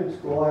graduate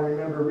school, I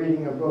remember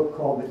reading a book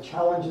called The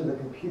Challenge of the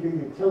Computer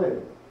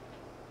Utility.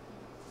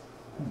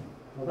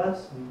 Well,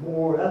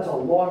 that's a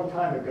long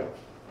time ago.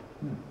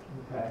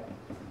 Okay.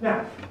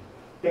 Now,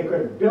 they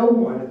couldn't build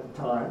one at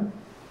the time,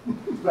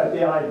 but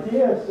the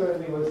idea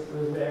certainly was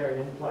there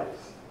and in place.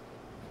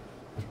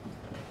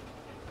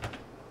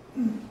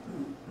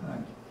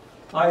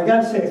 I've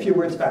got to say a few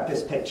words about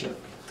this picture.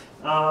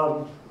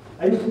 I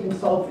used to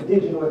consult for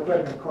Digital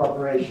Equipment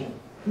Corporation,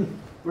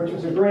 which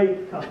was a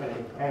great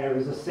company, and it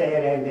was a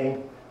sad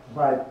ending,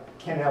 but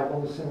Ken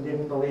Olsen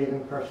didn't believe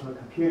in personal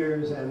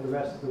computers, and the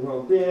rest of the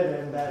world did,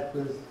 and that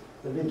was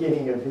the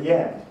beginning of the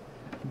end.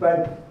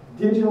 But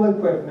Digital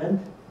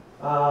Equipment,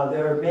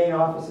 their main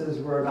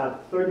offices were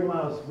about 30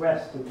 miles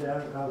west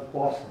of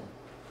Boston.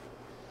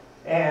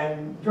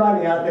 And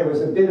driving out there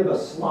was a bit of a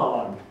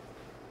slog.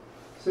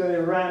 So they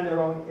ran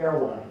their own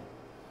airline.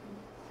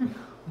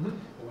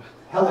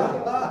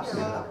 Helicopters.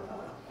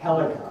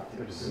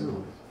 Helicopters.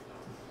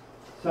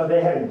 So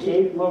they had a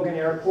gate at Logan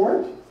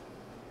Airport,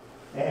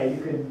 and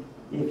you could,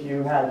 if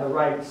you had the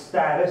right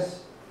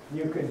status,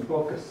 you could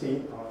book a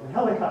seat on the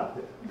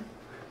helicopter.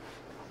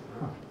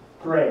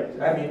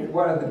 Great. I mean,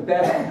 one of the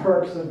best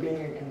perks of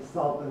being a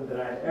consultant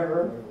that I've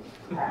ever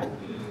had.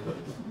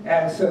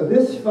 And so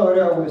this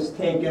photo was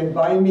taken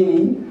by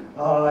me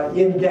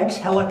in Dex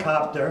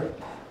helicopter.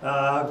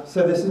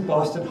 So this is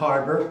Boston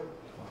Harbor,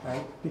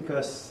 right?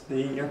 Because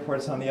the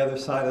airport's on the other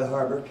side of the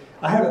harbor.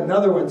 I had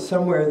another one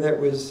somewhere that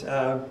was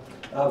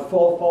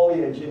full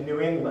foliage in New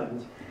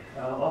England,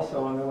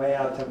 also on the way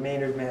out to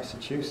Maynard,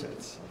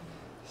 Massachusetts.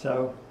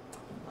 So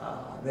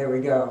there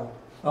we go.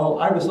 Oh,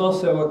 I was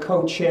also a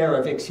co-chair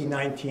of ICSI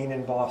 19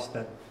 in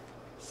Boston.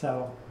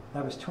 So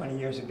that was 20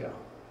 years ago.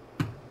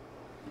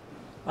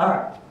 All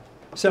right.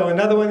 So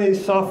another one of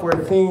these software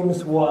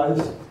themes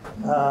was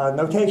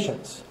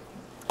notations.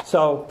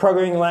 So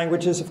programming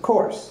languages, of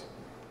course,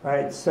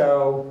 right?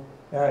 So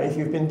if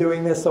you've been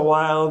doing this a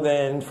while,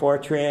 then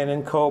Fortran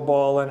and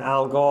COBOL and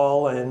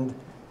ALGOL and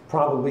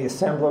probably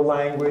assembler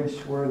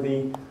language were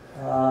the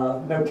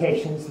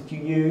notations that you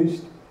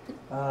used.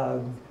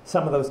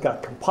 Some of those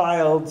got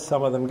compiled,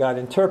 some of them got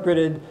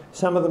interpreted,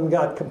 some of them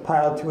got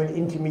compiled to an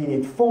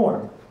intermediate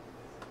form.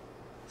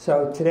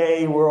 So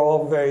today we're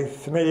all very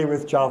familiar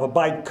with Java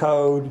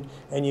bytecode,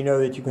 and you know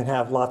that you can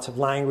have lots of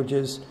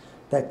languages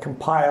that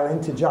compile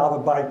into Java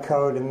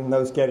bytecode and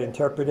those get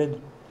interpreted.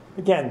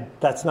 Again,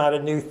 that's not a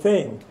new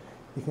thing.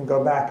 You can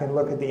go back and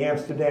look at the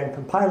Amsterdam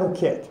compiler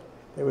kit.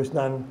 It was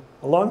done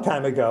a long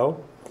time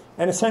ago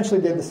and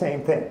essentially did the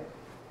same thing.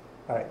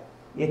 All right.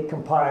 It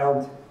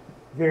compiled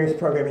various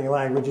programming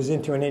languages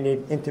into an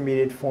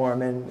intermediate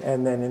form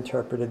and then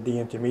interpreted the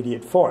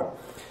intermediate form.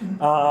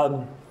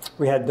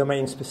 We had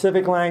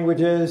domain-specific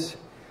languages.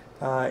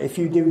 If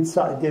you did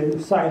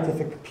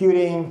scientific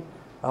computing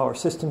or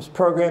systems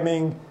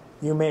programming,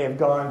 you may have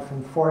gone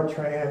from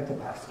Fortran to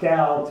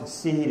Pascal to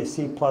C to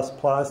C++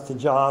 to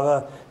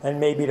Java and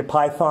maybe to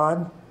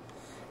Python.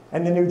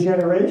 And the new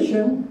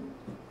generation,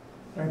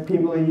 right,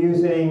 people are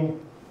using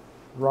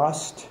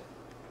Rust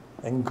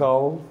and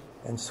Go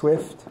and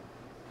Swift.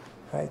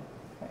 Right?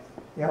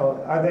 You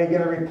know, are they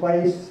going to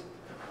replace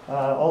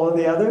all of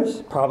the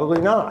others? Probably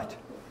not.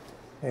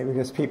 Okay,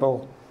 because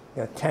people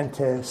tend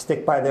to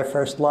stick by their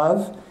first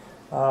love.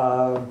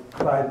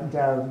 But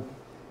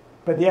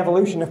the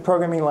evolution of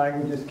programming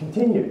languages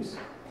continues.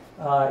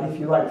 If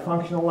you like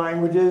functional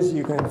languages,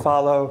 you can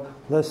follow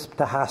Lisp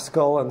to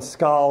Haskell and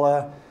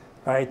Scala,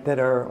 right, that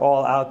are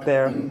all out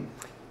there.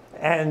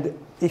 And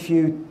if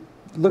you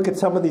look at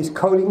some of these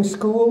coding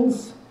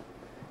schools,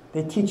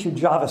 they teach you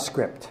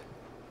JavaScript.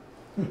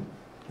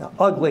 Now,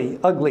 ugly,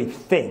 ugly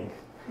thing,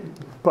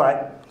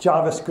 but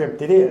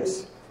JavaScript it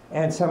is.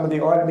 And some of the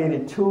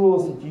automated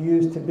tools that you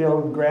use to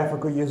build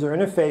graphical user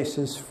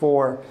interfaces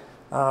for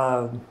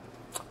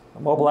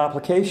mobile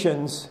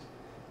applications,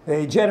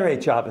 they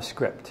generate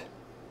JavaScript.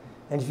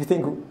 And if you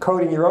think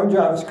coding your own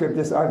JavaScript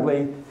is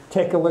ugly,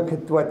 take a look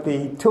at what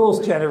the tools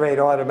generate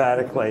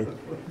automatically.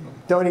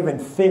 Don't even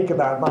think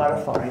about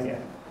modifying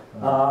it.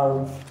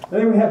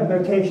 Then we have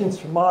notations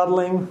for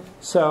modeling.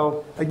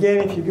 So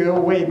again, if you go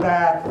way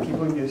back,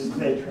 people used,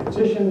 say,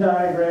 transition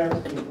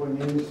diagrams, people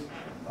use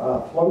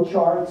flow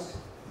charts.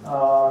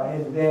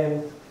 And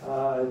then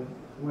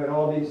when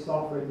all these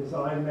software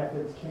design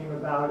methods came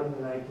about in the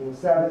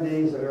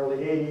 1970s and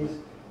early 80s,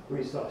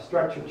 we saw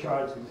structure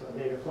charts, we saw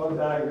data flow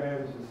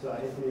diagrams, we saw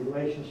entity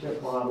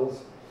relationship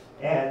models.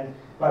 And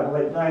by the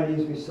late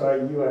 90s, we saw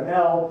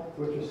UML,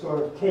 which was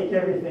sort of take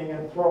everything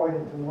and throw it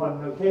into one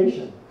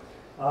notation.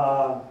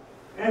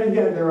 And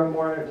again, there are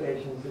more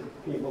notations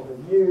that people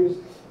have used,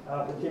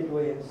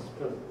 particularly in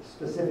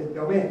specific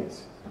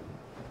domains.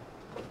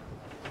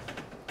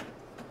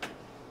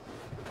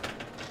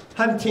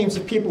 How do teams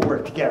of people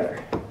work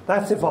together?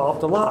 That's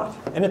evolved a lot,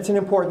 and it's an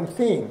important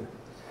theme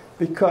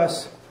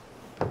because,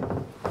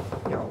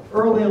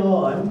 early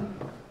on,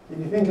 if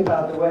you think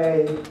about the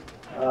way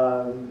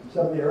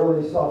some of the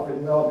early software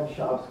development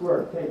shops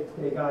worked,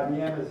 take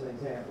IBM as an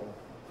example.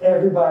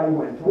 Everybody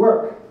went to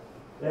work.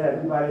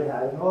 Everybody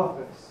had an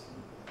office.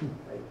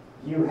 Right?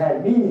 You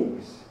had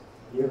meetings.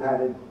 You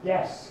had a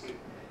desk.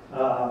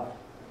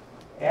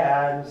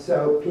 And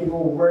so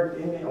people worked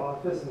in the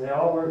office, and they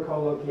all were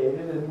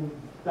co-located, and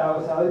that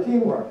was how the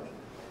team worked.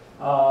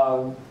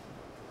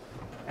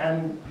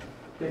 And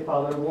they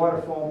followed a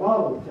waterfall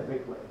model,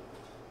 typically.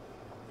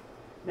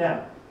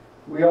 Now,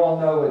 we all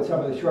know what some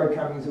of the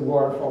shortcomings of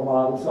waterfall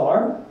models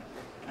are.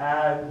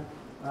 And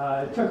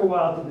it took a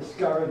while to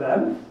discover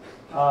them.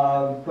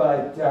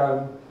 But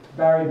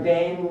Barry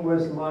Bain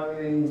was among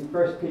the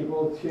first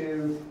people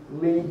to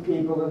lead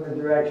people in the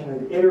direction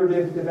of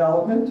iterative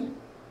development,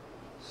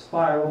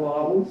 spiral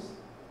models,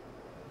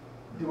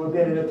 do a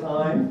bit at a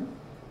time.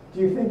 Do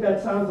you think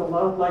that sounds a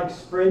lot like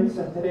sprints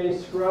and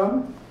today's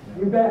Scrum?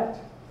 You bet.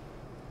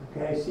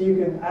 Okay, so you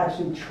can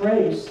actually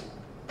trace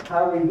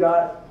how we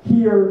got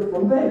here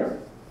from there.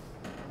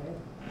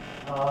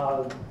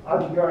 Okay.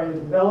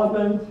 Object-oriented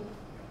development.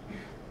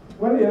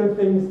 One of the other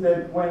things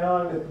that went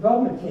on with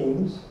development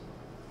teams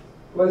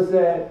was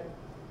that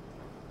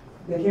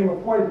there came a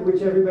point at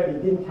which everybody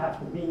didn't have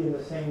to be in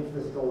the same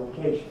physical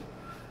location.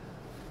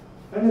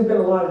 And there's been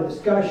a lot of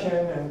discussion,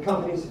 and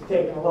companies have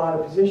taken a lot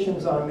of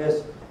positions on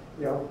this.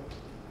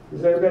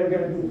 Is everybody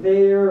going to be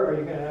there? Are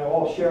you going to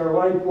all share a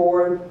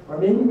whiteboard? Or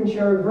maybe you can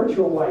share a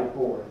virtual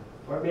whiteboard.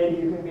 Or maybe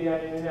you can be on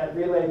internet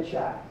relay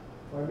chat.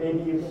 Or maybe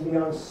you can be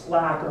on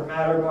Slack or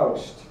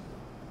Mattermost,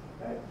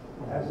 okay,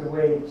 as a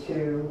way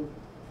to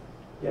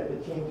get the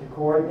team to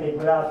coordinate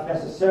without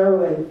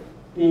necessarily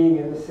being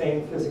in the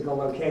same physical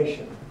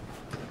location.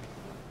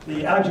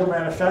 The Agile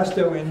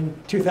Manifesto in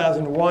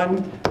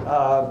 2001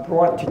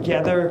 brought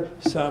together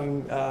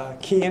some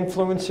key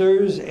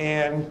influencers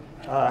and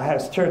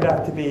has turned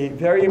out to be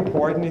very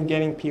important in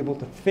getting people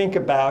to think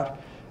about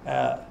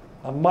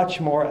a much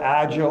more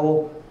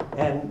agile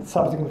and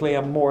subsequently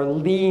a more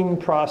lean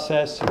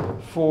process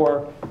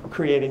for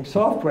creating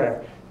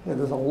software.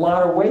 There's a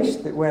lot of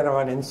waste that went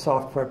on in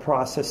software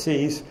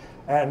processes,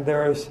 and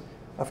there's,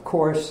 of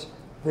course,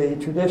 the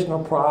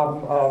traditional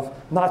problem of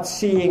not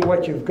seeing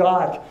what you've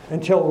got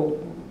until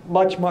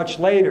much, much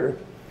later,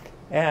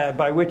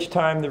 by which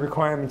time the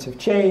requirements have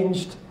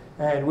changed,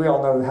 and we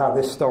all know how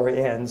this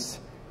story ends.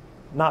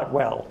 Not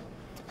well.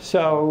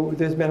 So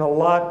there's been a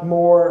lot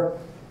more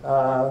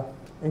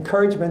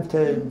encouragement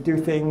to do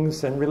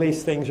things and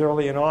release things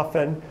early and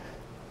often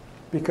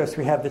because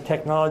we have the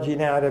technology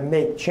now to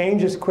make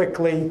changes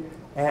quickly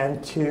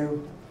and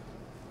to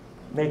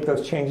make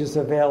those changes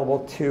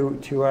available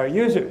to our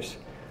users.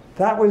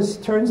 That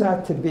turns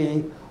out to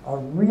be a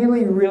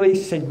really, really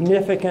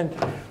significant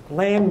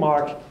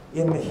landmark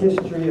in the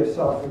history of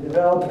software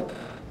development.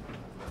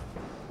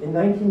 In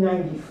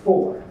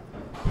 1994,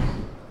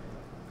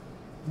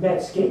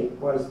 Netscape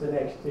was the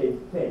next big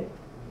thing,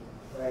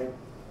 right?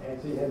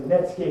 And so you had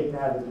Netscape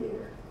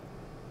Navigator.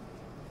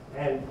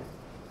 And,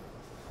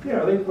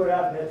 they put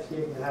out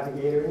Netscape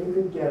Navigator, and you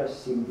could get a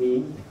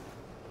CD.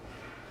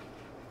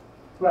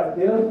 But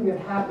the other thing that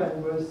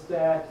happened was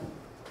that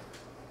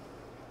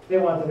they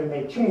wanted to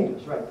make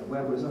changes, right? The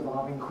web was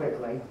evolving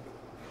quickly.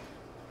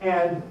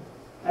 And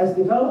as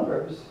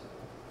developers,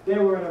 they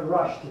were in a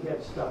rush to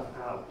get stuff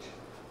out.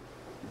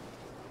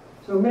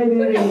 So maybe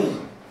they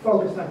didn't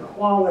focused on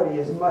quality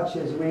as much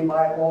as we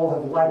might all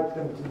have liked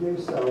them to do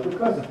so.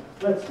 Because,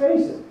 let's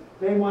face it,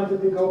 they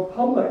wanted to go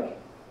public.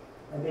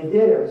 And they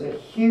did. It was a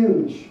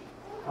huge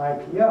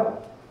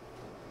IPO.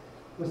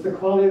 Was the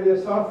quality of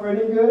their software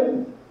any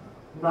good?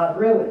 Not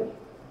really.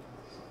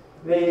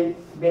 They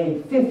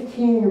made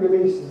 15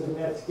 releases of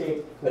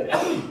Netscape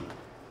 4.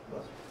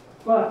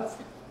 But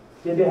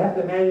did they have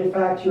to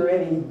manufacture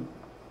any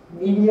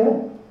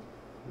media?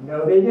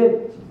 No, they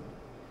didn't.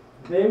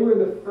 They were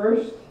the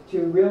first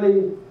to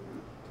really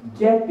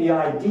get the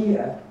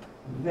idea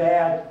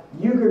that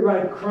you could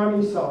write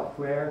crummy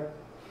software,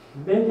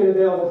 make it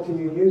available to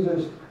your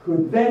users,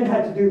 who then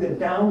had to do the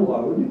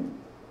download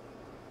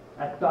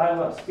at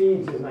dial-up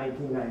speeds in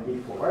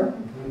 1994,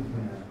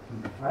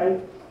 right?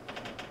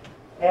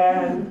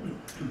 And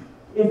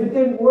if it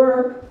didn't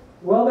work,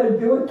 well, they'd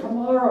do it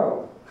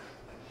tomorrow,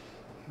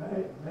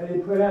 right?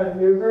 They'd put out a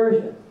new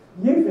version.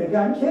 You think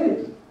I'm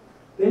kidding?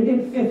 They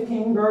did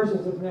 15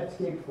 versions of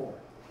Netscape 4.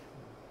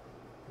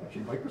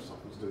 Actually,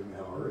 Microsoft was doing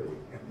that already.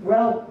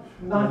 Well,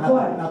 not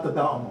quite. Not the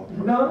download.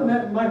 No,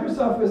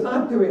 Microsoft was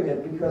not doing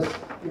it because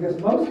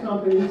most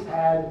companies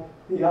had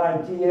the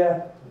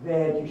idea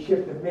that you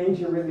shipped a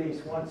major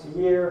release once a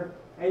year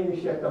and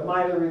you shipped a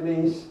minor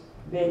release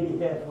maybe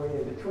halfway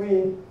in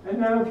between. And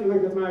now if you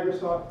look at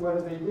Microsoft,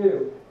 what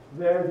do?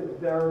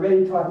 They're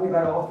already talking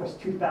about Office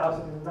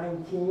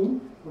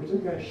 2019, which is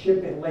going to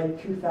ship in late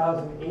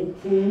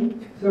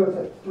 2018. So it's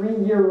a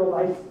 3-year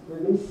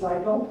release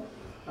cycle.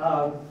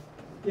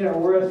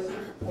 Whereas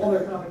all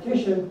their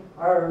competition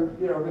are,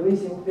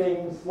 releasing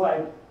things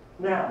like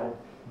now.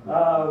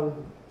 But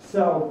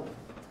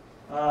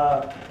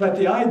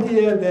the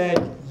idea that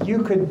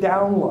you could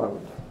download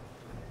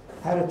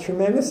had a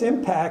tremendous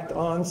impact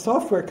on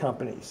software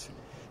companies.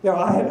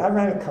 I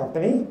ran a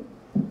company,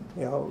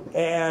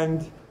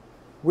 and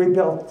we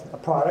built a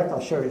product.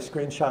 I'll show you a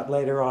screenshot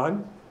later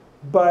on.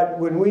 But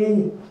when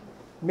we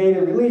made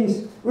a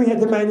release, we had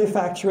to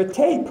manufacture a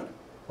tape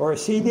or a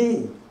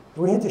CD.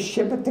 We had to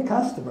ship it to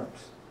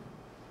customers.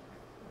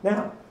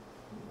 Now,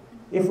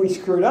 if we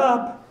screwed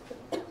up,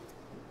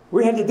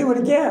 we had to do it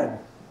again.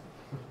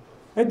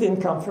 It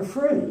didn't come for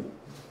free.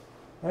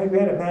 Right? We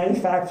had to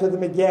manufacture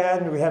them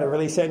again. We had a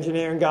release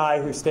engineering guy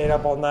who stayed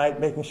up all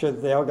night making sure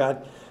that they all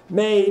got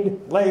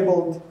made,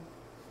 labeled,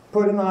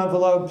 put in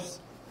envelopes,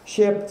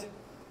 shipped,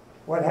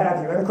 what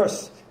have you. And of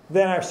course,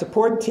 then our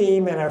support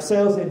team and our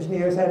sales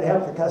engineers had to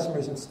help the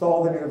customers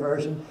install the new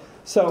version.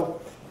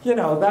 So,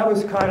 that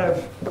was kind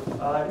of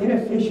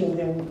inefficient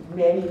in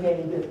many,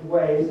 many different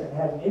ways and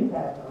had an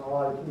impact on a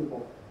lot of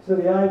people. So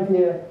the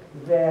idea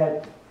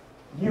that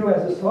you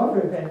as a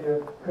software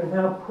vendor could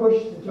now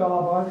push the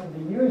job onto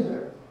the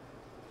user,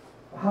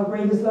 how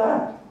great is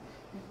that?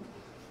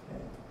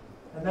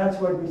 And that's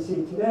what we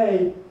see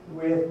today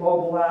with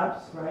mobile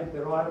apps, right?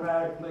 They're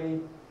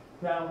automatically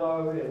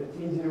downloaded, and it's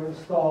easy to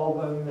install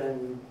them,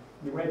 and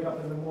you wake up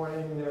in the morning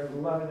and there are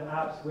 11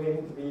 apps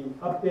waiting to be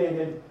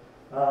updated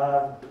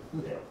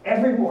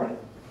every morning.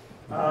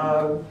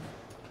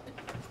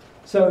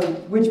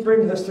 Which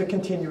brings us to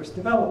continuous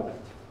development.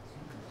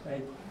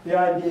 Right? The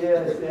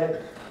idea is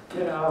that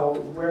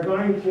we're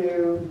going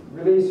to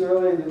release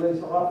early,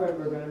 release often,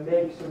 we're going to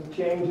make some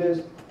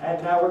changes,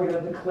 and now we're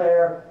going to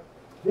declare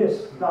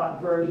this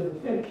version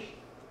finished.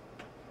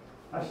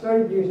 I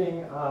started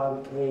using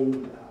a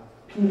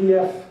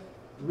PDF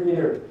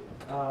reader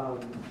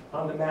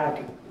on the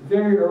Mac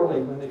very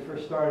early when they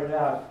first started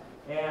out,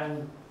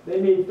 and they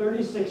made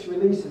 36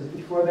 releases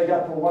before they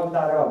got to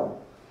 1.0.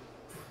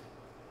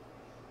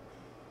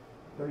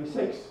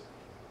 36.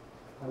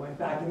 I went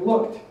back and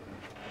looked.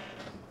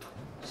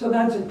 So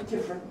that's a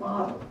different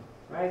model,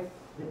 right?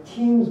 The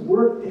teams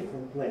work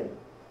differently.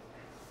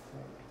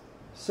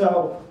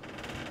 So,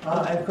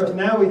 and of course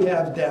now we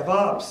have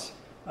DevOps,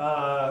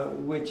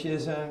 which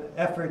is an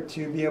effort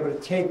to be able to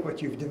take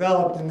what you've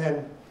developed and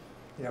then,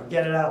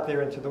 get it out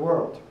there into the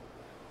world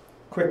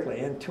quickly.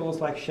 And tools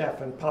like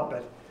Chef and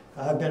Puppet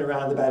have been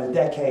around about a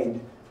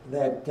decade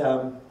that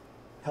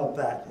help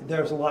that.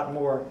 There's a lot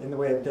more in the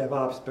way of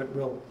DevOps, but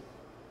we'll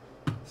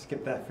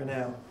skip that for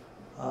now.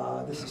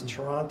 This is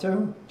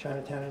Toronto,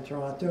 Chinatown in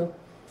Toronto.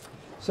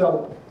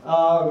 So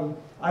I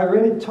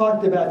already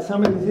talked about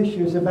some of these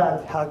issues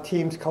about how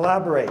teams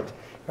collaborate,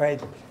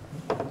 right?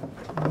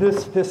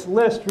 This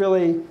list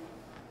really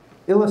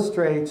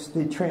illustrates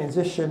the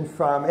transition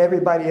from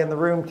everybody in the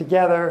room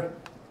together,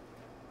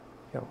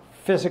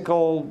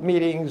 physical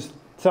meetings,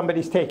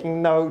 somebody's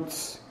taking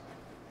notes,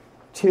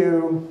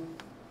 to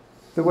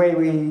the way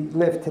we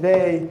live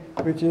today,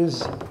 which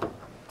is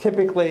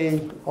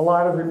typically a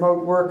lot of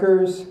remote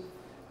workers,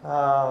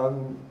 a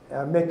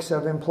mix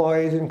of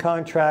employees and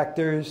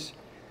contractors,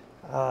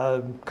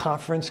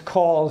 conference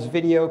calls,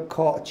 video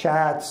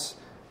chats,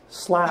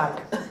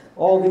 Slack,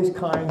 all these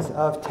kinds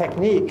of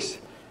techniques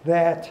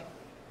that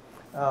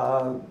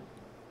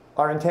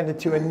are intended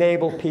to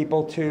enable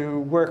people to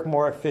work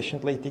more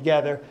efficiently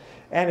together.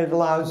 And it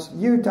allows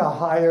you to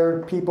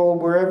hire people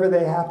wherever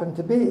they happen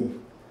to be.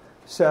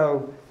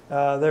 So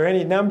there are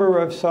any number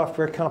of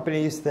software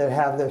companies that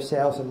have their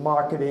sales and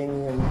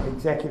marketing and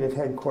executive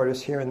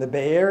headquarters here in the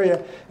Bay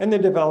Area, and the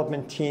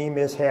development team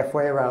is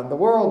halfway around the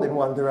world in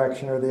one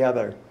direction or the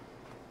other.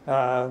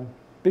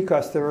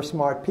 Because there are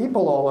smart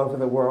people all over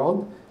the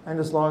world, and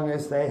as long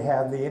as they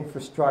have the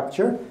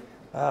infrastructure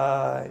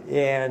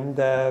and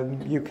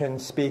you can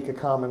speak a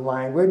common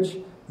language,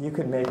 you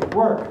can make it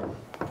work.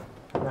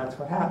 And that's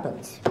what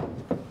happens.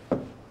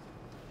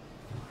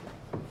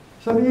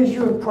 So the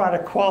issue of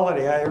product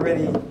quality, I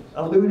already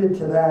alluded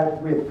to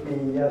that with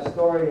the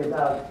story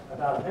about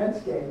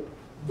Netscape,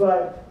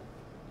 but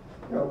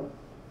you know,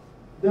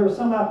 there are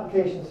some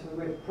applications for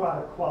which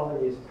product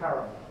quality is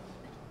paramount.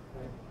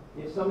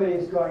 Right? If somebody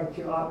is going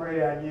to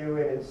operate on you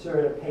and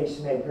insert a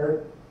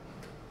pacemaker,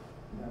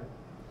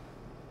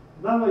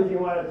 not only do you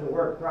want it to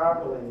work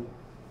properly,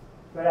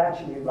 but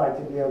actually you'd like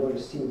to be able to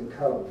see the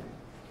code.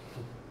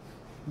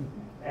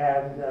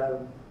 And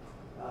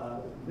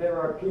there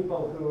are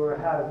people who are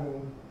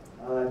having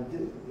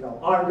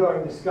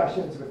ongoing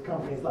discussions with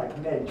companies like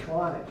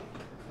Medtronic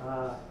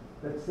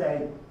that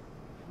say,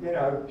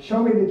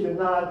 show me that you're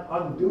not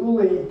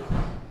unduly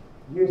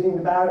using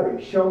the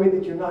battery. Show me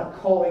that you're not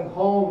calling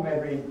home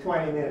every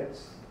 20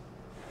 minutes.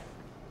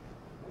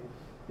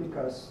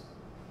 Because,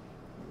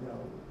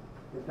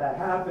 if that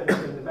happens,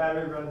 then the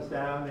battery runs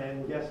down,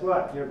 and guess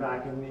what? You're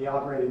back in the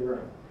operating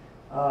room.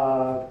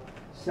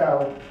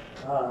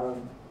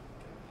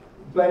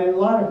 But in a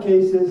lot of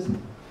cases,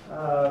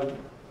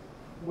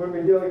 when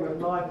we're dealing with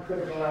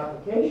non-critical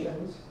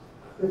applications,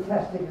 the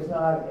testing is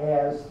not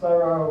as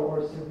thorough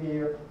or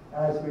severe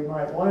as we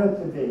might want it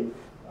to be.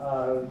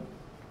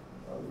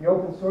 The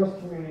open source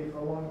community for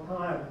a long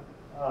time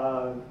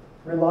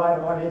relied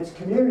on its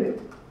community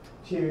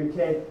to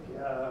take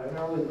an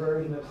early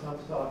version of some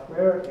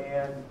software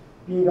and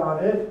beat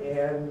on it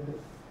and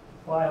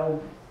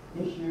file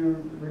issue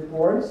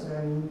reports,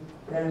 and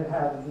then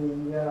have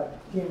the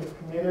team of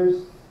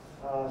committers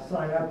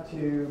sign up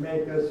to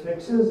make those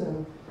fixes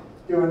and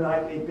do a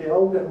nightly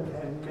build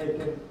and make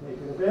it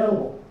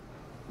available.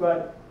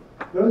 But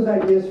those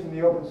ideas from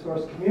the open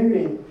source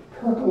community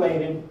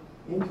percolated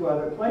into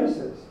other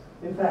places.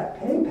 In fact,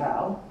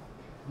 PayPal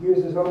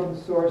uses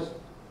open source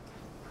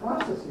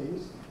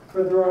processes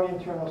for their own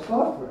internal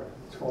software.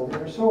 It's called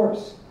inner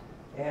source,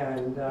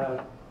 and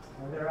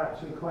they're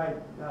actually quite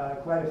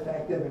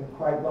effective and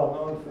quite well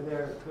known for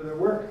their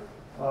work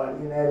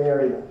in that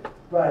area.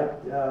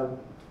 But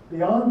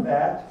beyond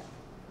that,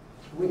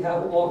 we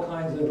have all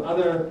kinds of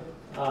other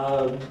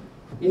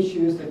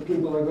issues that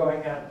people are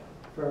going at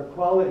for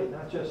quality,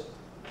 not just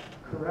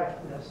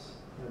correctness,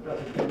 it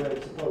doesn't do what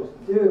it's supposed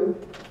to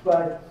do,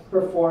 but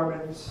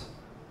performance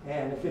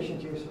and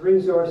efficient use of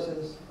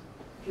resources.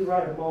 If you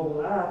write a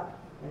mobile app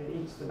and it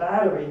eats the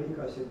battery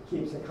because it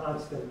keeps a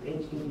constant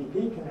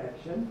HTTP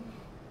connection,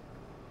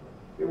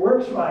 it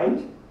works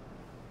right,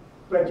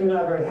 but you're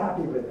not very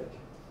happy with it.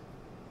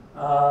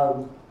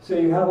 So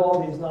you have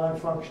all these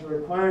non-functional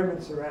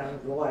requirements around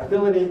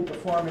reliability,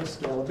 performance,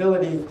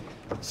 scalability,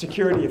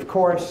 security, of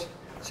course.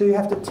 So you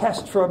have to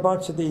test for a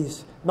bunch of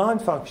these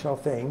non-functional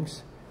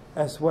things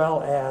as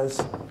well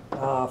as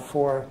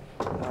for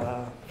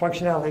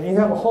functionality. And you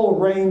have a whole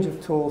range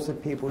of tools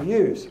that people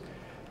use.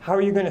 How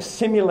are you going to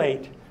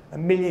simulate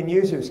 1 million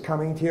users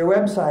coming to your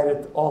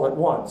website all at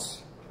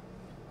once?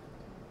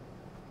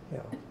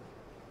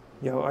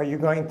 Are you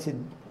going to,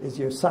 is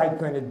your site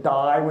going to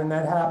die when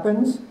that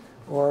happens?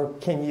 Or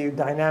can you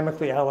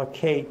dynamically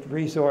allocate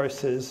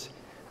resources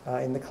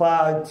in the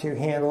cloud to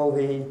handle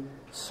the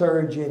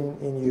surge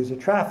in user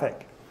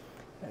traffic?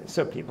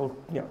 So people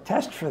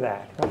test for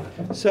that.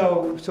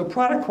 So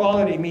product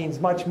quality means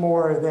much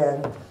more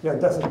than, it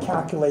doesn't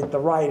calculate the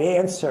right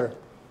answer.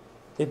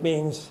 It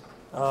means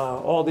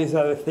all these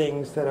other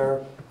things that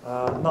are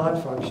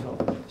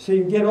non-functional. So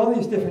you get all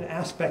these different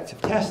aspects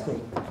of testing,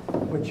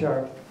 which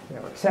are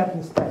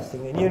acceptance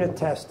testing and unit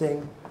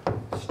testing,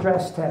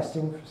 stress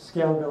testing,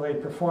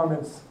 scalability,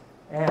 performance,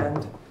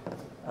 and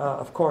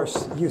of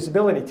course,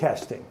 usability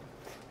testing.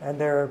 And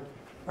there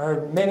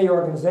are many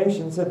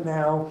organizations that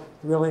now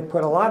really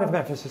put a lot of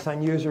emphasis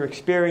on user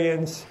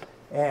experience,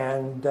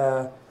 and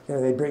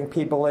they bring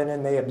people in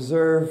and they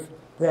observe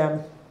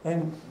them.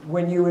 And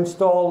when you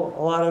install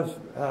a lot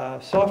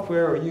of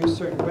software or use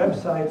certain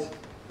websites,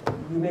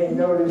 you may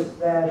notice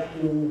that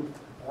the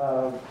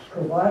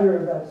provider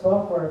of that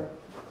software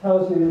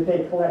tells you that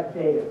they collect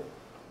data.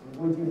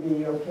 Would you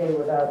be okay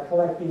without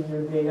collecting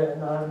your data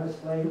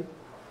anonymously?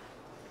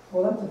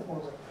 Well, that's a form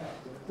of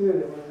testing too.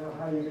 They want to know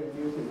how you're going to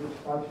use it, which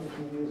functions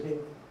you're using,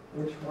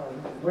 which one,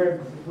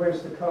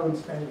 where's the code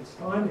spending its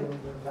time in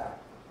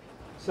that.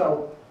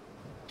 So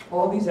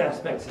all these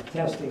aspects of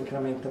testing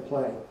come into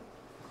play.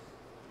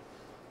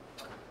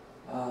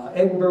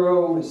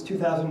 Edinburgh was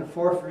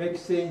 2004 for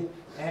ICSI,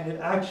 and it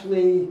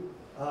actually,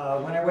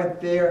 when I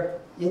went there,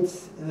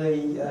 it's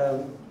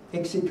the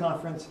ICSI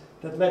conference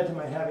that led to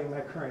my having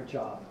my current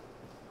job.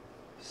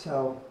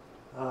 So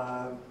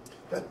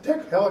that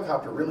tech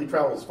helicopter really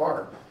travels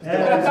far. You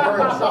get all these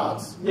current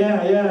shots.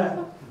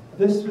 Yeah.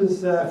 This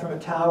was from a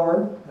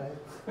tower.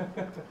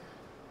 Right?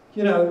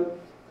 you know,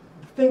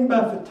 the thing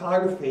about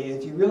photography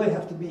is you really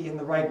have to be in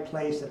the right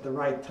place at the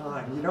right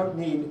time. You don't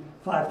need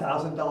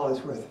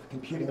 $5,000 worth of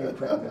computing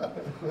equipment.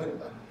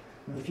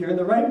 If you're in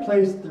the right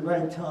place at the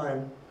right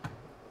time,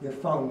 your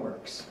phone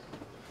works.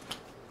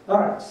 All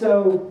right,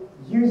 so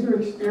user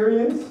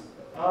experience.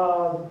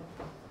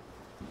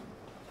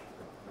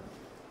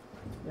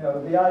 You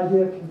know, the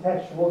idea of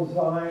contextual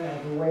design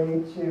as a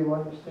way to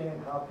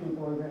understand how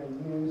people are going to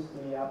use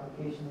the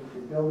application that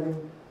you're building.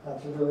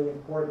 That's a really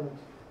important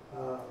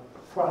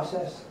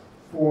process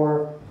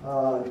for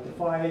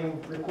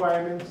defining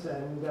requirements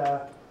and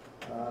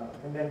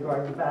then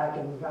going back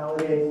and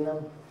validating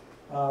them.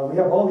 We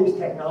have all these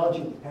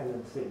technology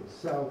dependencies.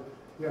 So,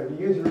 you know, the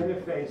user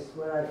interface,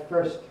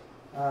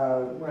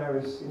 when I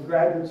was in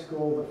graduate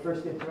school, the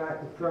first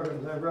interactive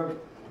programs I wrote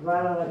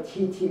ran on a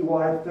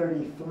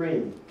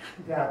TTY33.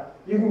 Now,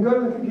 you can go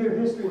to the Computer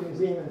History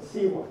Museum and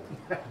see one.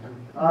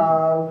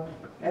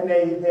 And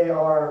they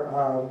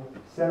are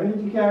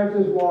 72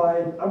 characters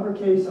wide,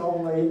 uppercase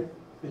only,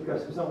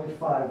 because there's only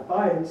 5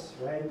 bytes,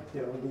 right?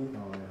 You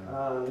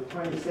know, the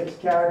 26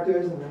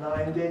 characters and the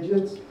 9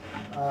 digits.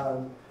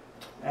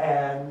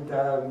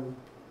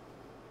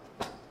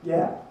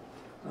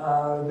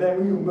 Then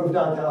we moved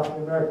on to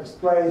alphanumeric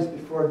displays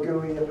before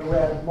GUI and the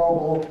web,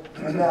 mobile,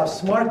 and now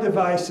smart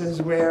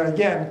devices where,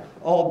 again,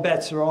 all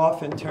bets are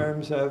off in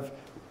terms of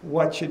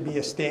what should be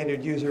a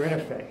standard user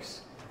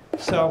interface.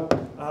 So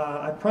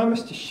I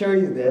promised to show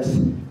you this.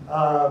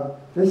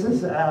 This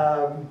is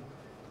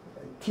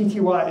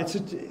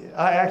TTY.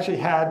 I actually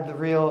had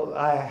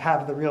I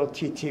have the real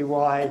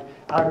TTY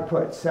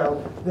output.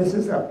 So this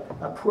is a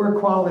poor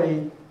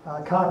quality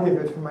copy of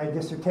it from my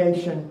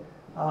dissertation.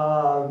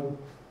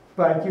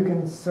 But you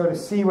can sort of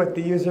see what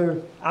the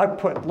user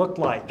output looked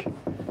like.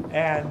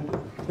 And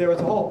there was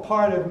a whole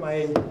part of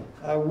my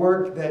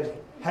work that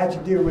had to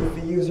do with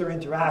the user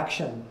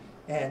interaction.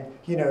 And,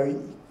 you know,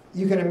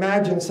 you can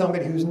imagine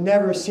somebody who's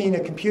never seen a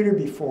computer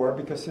before,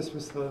 because this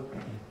was the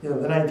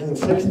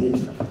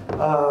 1960s,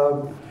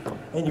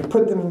 and you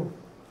put them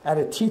at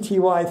a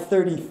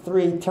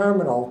TTY33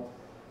 terminal,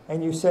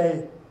 and you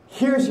say,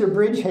 here's your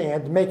bridge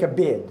hand, make a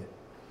bid.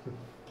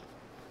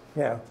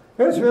 You know,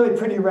 it was really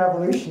pretty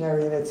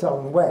revolutionary in its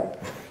own way.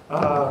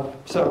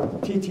 So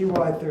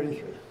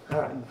TTY33.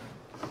 All right.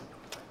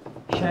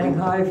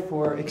 Shanghai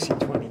for ICSI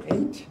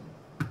 28.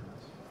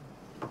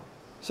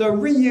 So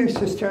reuse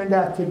has turned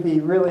out to be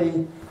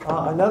really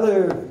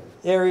another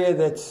area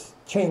that's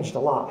changed a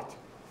lot.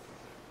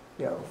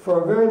 You know,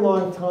 for a very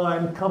long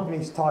time,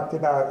 companies talked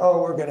about,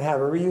 oh, we're going to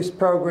have a reuse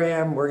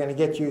program. We're going to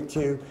get you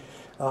to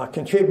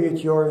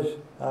contribute your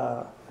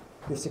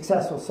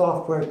successful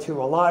software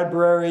to a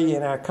library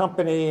in our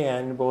company,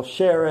 and we'll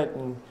share it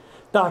and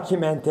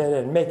document it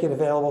and make it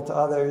available to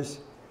others.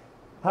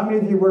 How many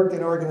of you worked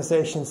in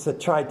organizations that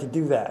tried to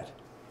do that?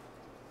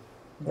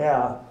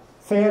 Yeah,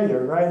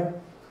 failure, right?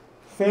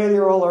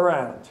 Failure all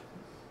around.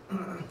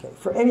 Okay.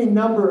 For any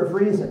number of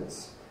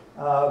reasons,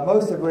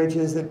 most of which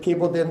is that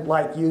people didn't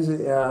like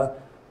using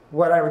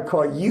what I would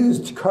call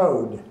used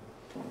code,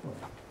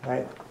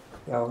 right?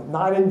 You know,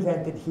 not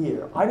invented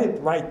here. I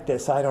didn't write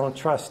this, I don't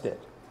trust it.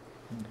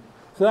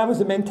 So that was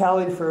the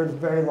mentality for a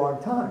very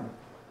long time.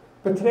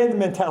 But today the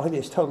mentality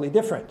is totally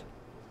different.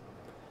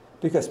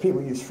 Because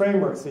people use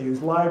frameworks, they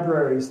use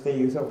libraries, they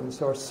use open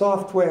source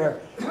software.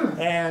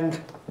 And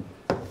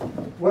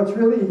what's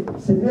really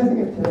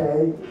significant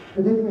today,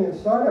 particularly in the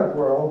startup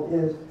world,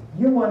 is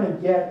you want to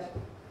get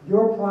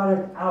your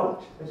product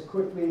out as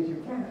quickly as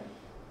you can.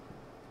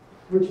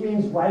 Which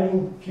means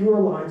writing fewer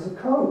lines of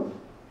code.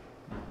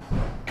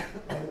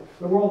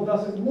 The world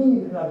doesn't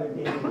need another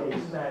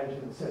database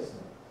management system.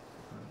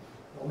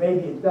 Well,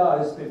 maybe it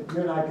does, but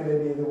you're not going to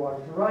be the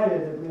one to write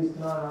it, at least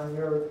not on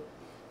your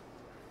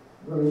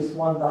release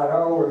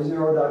 1.0 or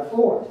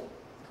 0.4.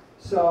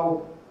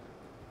 So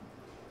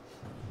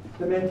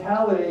the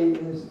mentality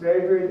is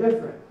very, very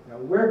different. You know,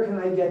 where can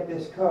I get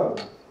this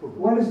code?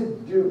 What does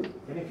it do?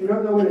 And if you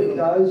don't know what it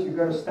does, you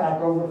go to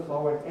Stack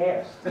Overflow and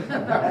ask.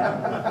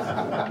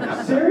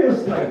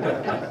 Seriously.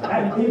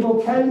 And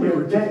people tell you. We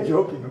were just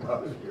joking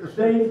about it here.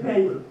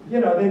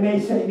 They may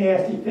say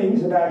nasty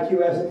things about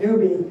you as a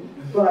newbie,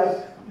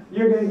 but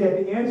you're going to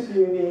get the answer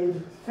you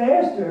need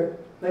faster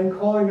than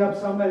calling up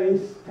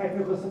somebody's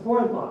technical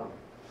support line.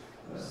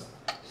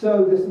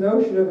 So this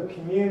notion of a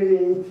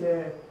community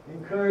to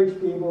encourage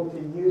people to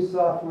use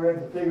software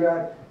to figure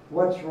out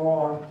what's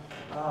wrong,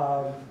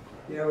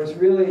 is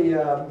really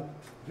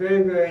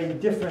very, very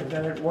different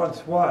than it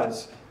once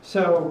was.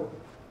 So,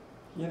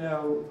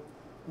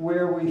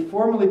 where we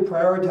formerly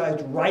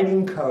prioritized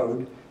writing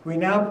code, we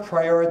now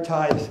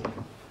prioritize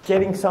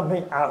getting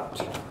something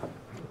out.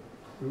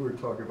 We were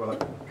talking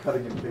about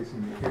cutting and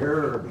pasting the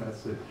error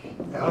message,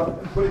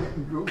 and putting it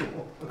in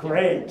Google.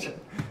 Great.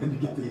 And you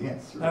get the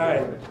answer. All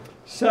right.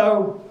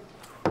 So,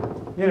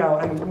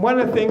 and one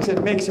of the things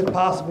that makes it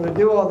possible to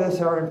do all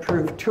this are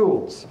improved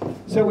tools.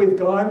 So we've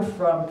gone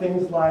from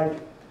things like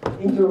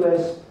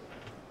Interlist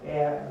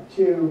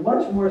to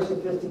much more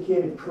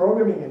sophisticated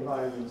programming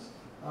environments.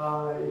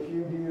 If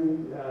you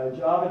do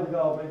Java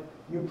development,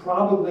 you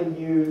probably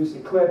use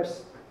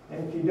Eclipse,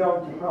 and if you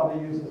don't, you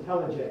probably use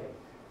IntelliJ.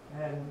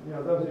 And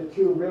those are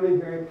two really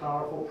very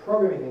powerful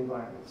programming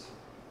environments.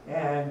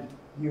 And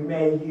you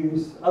may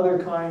use other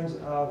kinds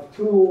of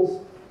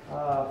tools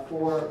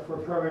for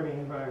programming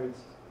environments.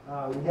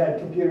 We had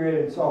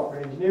computer-aided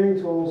software engineering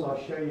tools.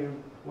 I'll show you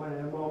one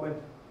in a moment.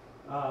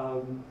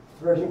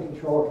 Version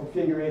control,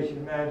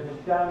 configuration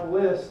management, down a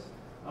list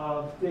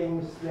of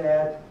things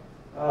that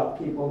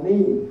people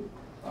need.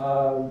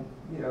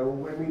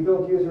 When we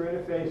built user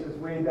interfaces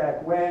way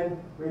back when,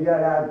 we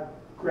got out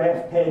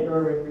graph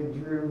paper and we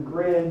drew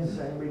grids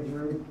and we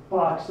drew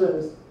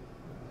boxes.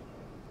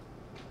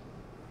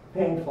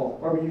 Painful.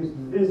 Or we used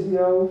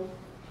Visio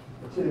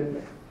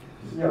to,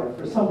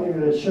 for something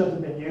that it shouldn't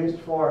have been used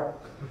for.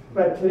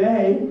 But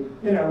today,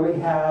 we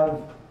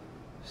have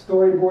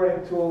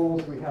storyboarding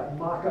tools, we have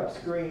mock-up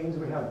screens,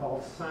 we have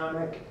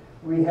Balsamic,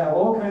 we have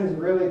all kinds of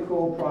really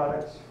cool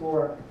products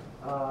for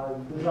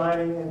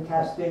designing and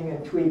testing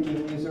and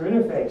tweaking user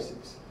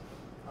interfaces.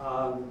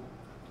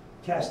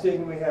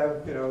 Testing, we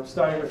have,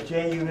 starting with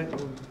JUnit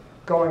and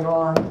going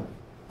on.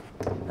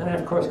 And then,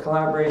 of course,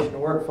 collaboration,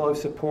 workflow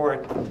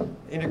support,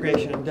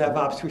 integration and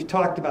DevOps. We've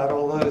talked about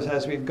all those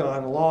as we've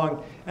gone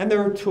along. And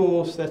there are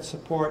tools that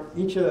support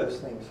each of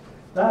those things.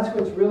 That's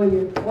what's really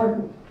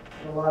important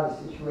in a lot of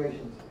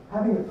situations.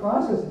 Having the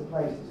process in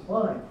place is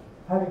fine.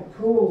 Having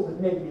tools that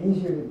make it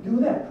easier to do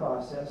that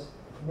process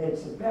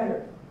makes it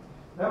better.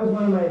 That was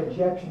one of my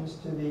objections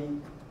to the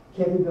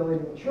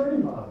capability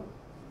maturity model.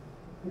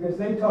 Because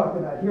they talked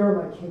about, here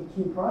are my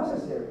key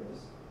process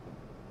areas.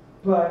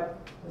 But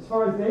as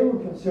far as they were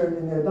concerned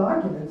in their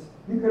documents,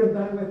 you could have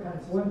done it with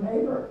pencil and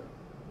paper.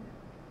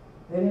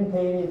 They didn't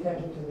pay any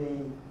attention to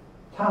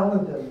the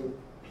talent of the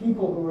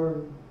people who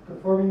were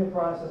performing the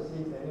processes.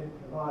 They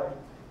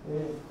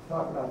didn't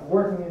talk about the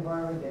working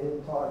environment. They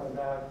didn't talk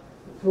about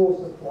the tool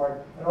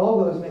support. And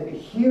all those make a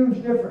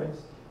huge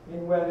difference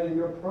in whether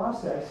your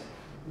process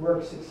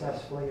works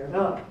successfully or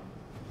not.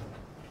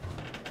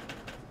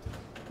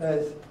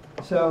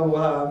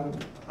 So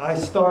I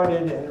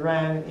started and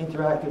ran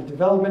interactive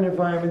development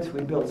environments.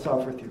 We built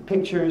software through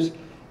pictures.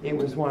 It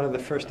was one of the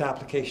first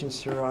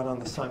applications to run on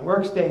the Sun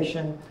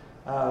workstation.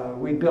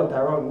 We built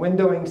our own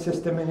windowing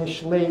system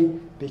initially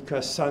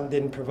because Sun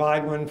didn't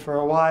provide one for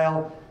a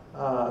while.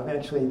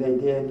 Eventually they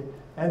did.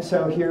 And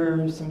so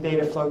here are some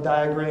data flow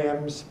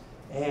diagrams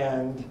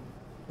and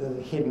the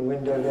hidden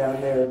window down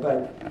there.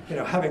 But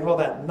having all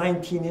that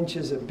 19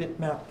 inches of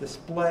bitmap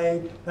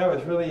display, that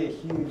was really a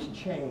huge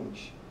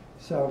change.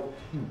 So,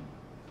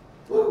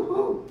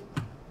 woo-hoo.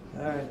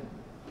 All right.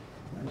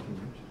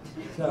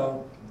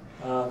 So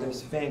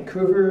there's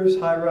Vancouver's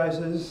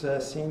high-rises.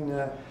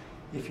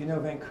 If you know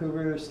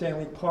Vancouver,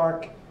 Stanley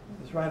Park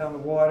is right on the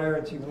water,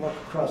 and so you can look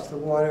across the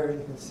water and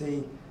you can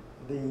see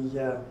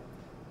the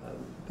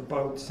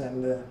boats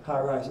and the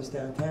high-rises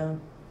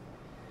downtown.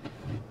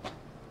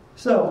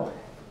 So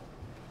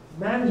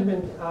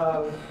management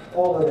of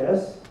all of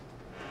this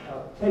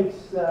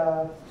takes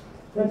a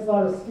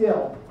lot of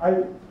skill.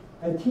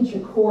 I teach a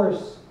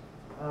course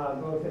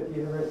both at the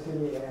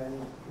university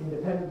and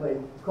independently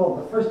called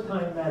the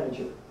First-Time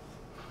Manager.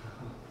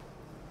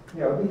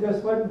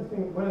 Because one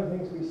of the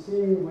things we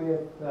see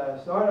with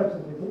startups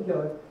in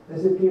particular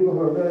is that people who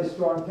are really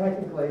strong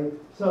technically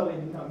suddenly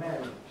become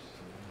managers.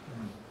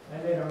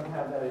 And they don't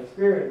have that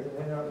experience, and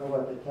they don't know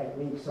what the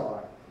techniques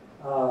are.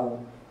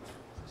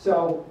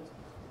 So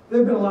there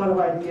have been a lot of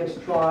ideas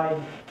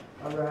tried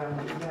around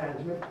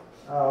management.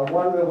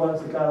 One of the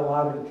ones that got a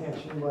lot of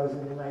attention was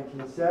in the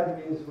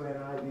 1970s when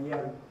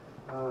IBM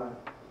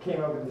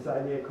came up with this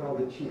idea called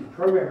the Chief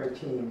Programmer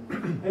Team.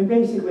 And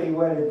basically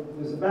what it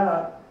was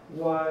about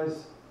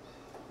was,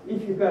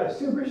 if you've got a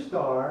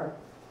superstar,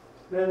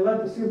 then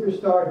let the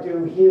superstar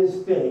do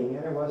his thing,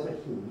 and it was a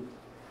he.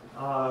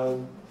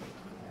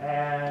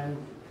 And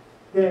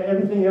then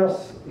everything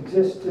else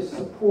exists to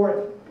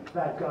support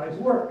that guy's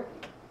work.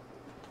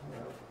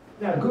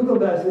 Now, Google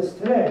does this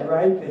today,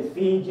 right? They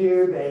feed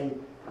you, they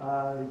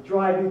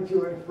drive you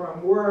to and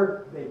from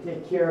work, they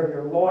take care of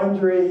your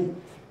laundry.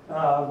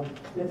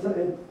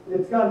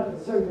 It's got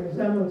a certain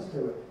resemblance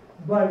to it.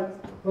 But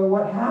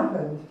what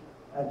happened,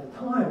 at the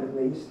time at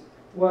least,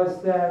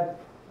 was that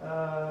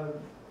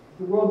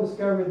the world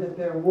discovered that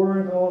there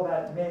weren't all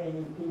that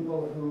many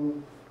people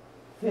who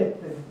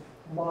fit the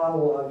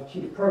model of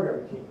chief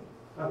programmer team,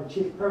 of a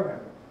chief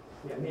programmer.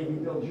 Yeah, maybe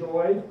Bill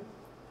Joy.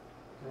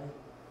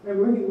 Okay.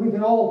 We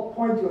can all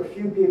point to a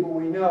few people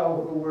we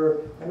know who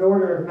were an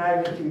order of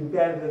magnitude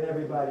better than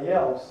everybody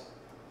else,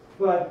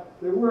 but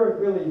there weren't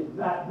really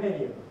that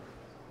many of them.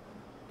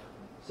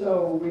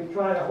 So we've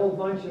tried a whole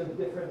bunch of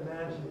different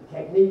management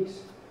techniques.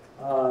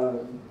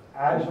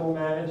 Agile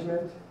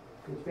management,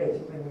 which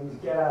basically means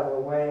get out of the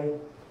way,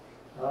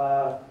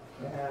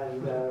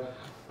 and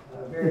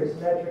various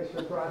metrics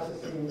for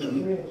processes,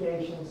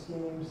 communication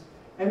schemes,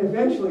 and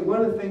eventually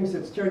one of the things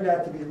that's turned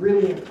out to be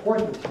really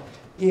important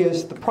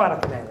is the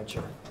product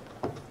manager.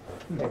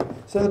 Okay.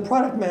 So the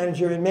product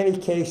manager, in many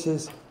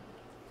cases,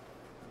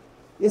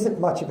 isn't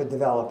much of a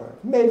developer.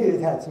 Maybe they've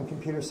had some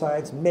computer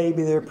science,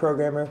 maybe they're a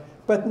programmer,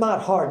 but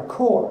not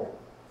hardcore.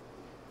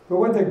 But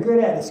what they're good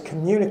at is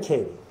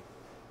communicating,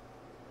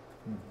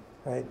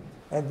 right?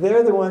 And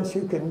they're the ones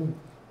who can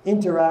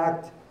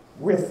interact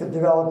with the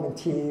development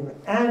team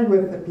and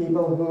with the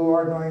people who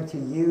are going to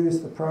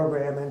use the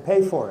program and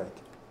pay for it,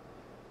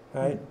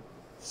 right?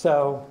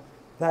 So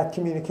that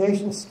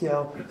communication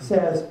skill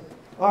says,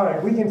 all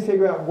right, we can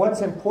figure out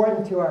what's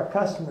important to our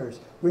customers.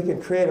 We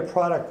can create a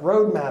product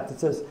roadmap that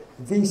says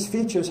these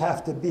features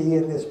have to be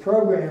in this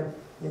program,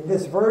 in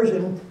this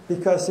version,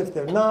 because if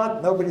they're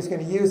not, nobody's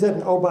going to use it.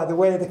 And oh, by the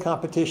way, the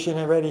competition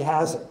already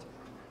has it.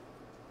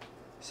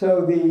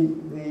 So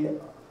the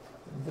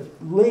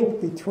link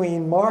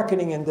between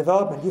marketing and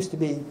development used to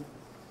be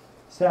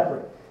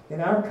separate. In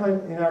our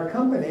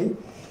company,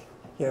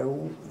 you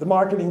know, the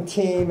marketing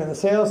team and the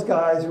sales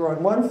guys were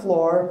on one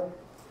floor,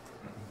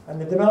 and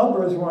the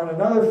developers were on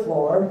another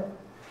floor.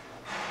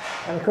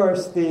 And of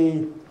course,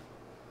 the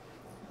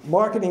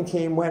marketing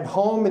team went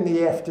home in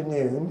the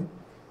afternoon,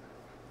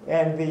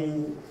 and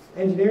the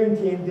engineering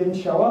team didn't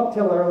show up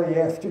till early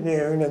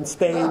afternoon and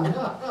stayed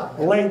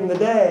late in the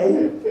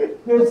day.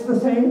 It's the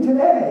same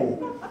today.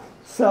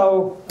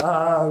 So,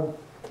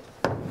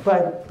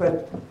 but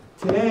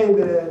today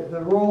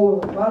the role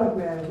of the product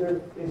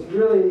manager is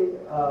really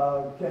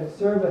can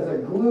serve as a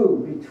glue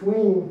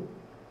between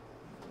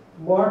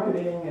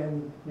marketing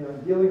and, you know,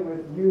 dealing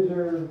with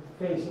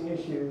user-facing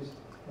issues,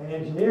 and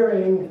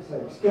engineering,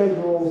 like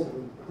schedules,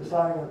 and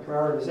deciding on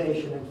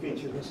prioritization and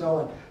features and so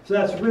on. So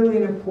that's really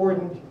an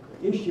important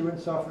issue in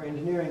software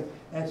engineering,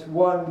 and it's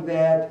one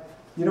that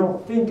you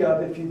don't think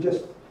of if you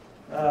just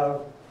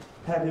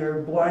have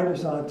your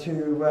blinders on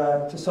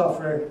to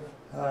software,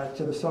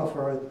 to the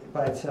software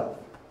by itself.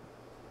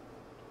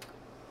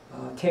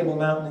 Table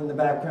Mountain in the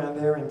background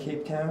there in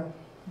Cape Town.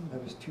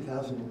 That was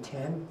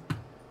 2010.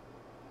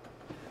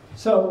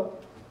 So,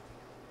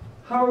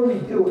 how are we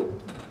doing?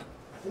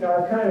 You know,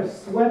 I've kind of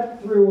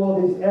swept through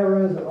all these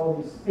eras and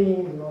all these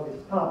themes and all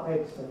these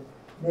topics, and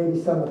maybe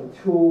some of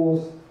the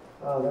tools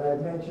that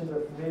I've mentioned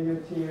are familiar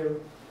to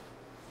you.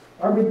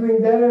 Are we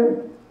doing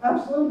better?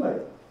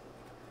 Absolutely.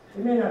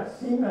 It may not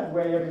seem that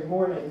way every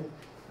morning,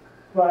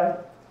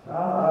 but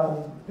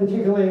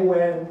particularly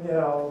when, you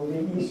know,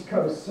 the East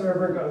Coast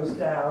server goes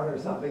down or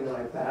something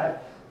like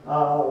that,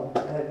 and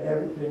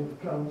everything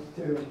comes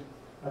to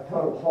a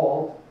total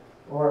halt,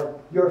 or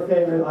your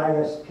favorite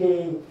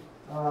ISP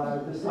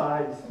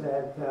decides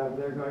that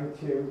they're going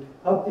to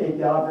update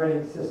the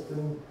operating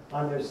system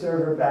on their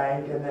server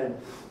bank, and then,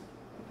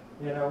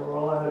 you know, we're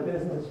all out of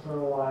business for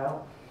a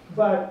while.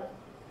 But,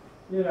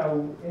 you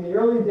know, in the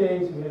early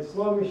days, we had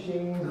slow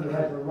machines. We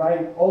had to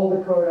write all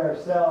the code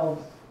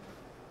ourselves.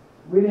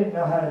 We didn't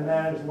know how to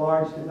manage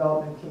large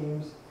development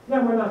teams.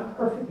 Yeah, we're not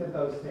perfect at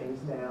those things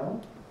now,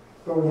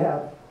 but we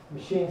have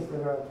machines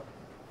that are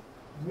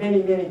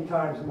many, many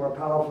times more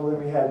powerful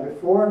than we had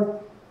before.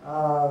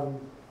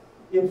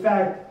 In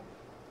fact,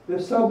 they're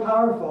so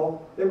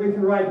powerful that we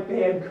can write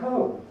bad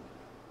code.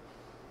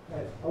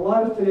 A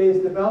lot of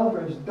today's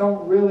developers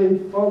don't really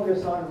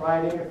focus on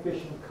writing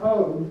efficient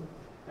code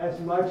as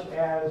much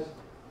as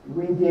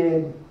we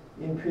did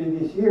in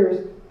previous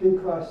years,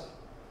 because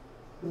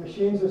the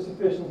machines are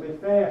sufficiently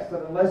fast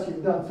that unless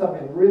you've done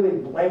something really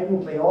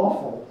blatantly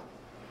awful,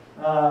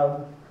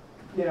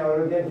 you know,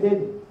 it'll get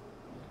hidden.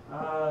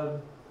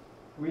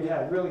 We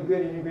have really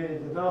good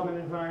integrated development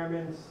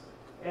environments,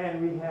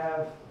 and we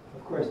have,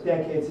 of course,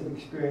 decades of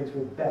experience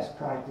with best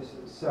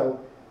practices. So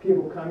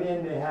people come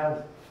in, they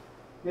have,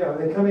 you know,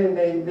 they come in,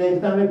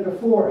 they've done it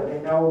before. They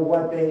know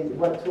what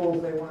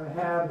tools they want to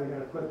have. They're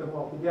going to put them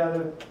all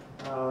together.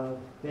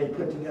 They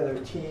put together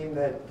a team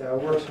that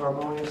works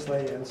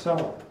harmoniously, and so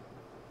on.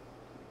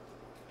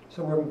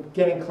 So we're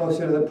getting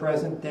closer to the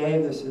present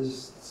day. This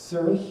is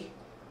Zurich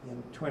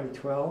in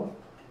 2012.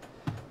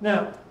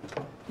 Now,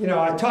 you know,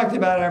 I talked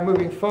about our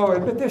moving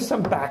forward, but there's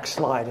some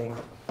backsliding.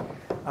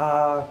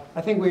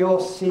 I think we all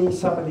see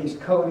some of these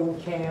coding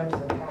camps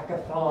and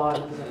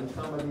hackathons and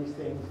some of these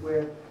things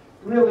where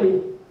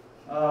really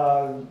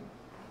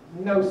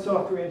no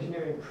software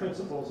engineering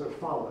principles are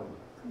followed.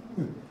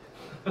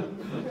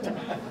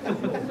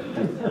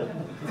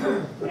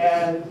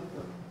 And,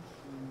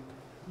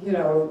 you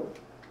know,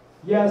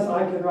 yes,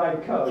 I can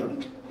write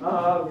code,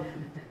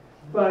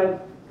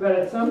 but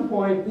at some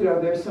point, you know,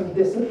 there's some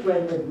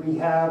discipline that we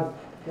have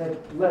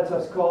that lets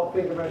us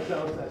think of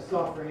ourselves as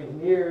software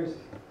engineers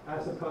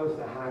as opposed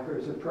to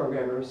hackers or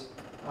programmers,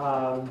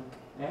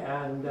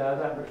 and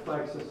that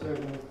reflects a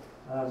certain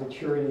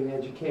maturity in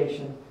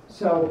education.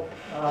 So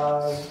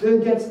there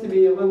gets to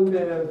be a little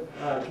bit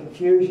of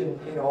confusion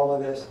in all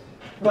of this.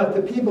 But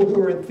the people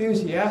who are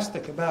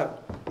enthusiastic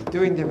about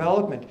doing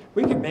development,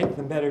 we can make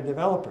them better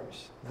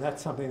developers. And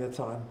that's something that's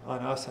on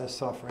us as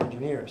software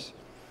engineers.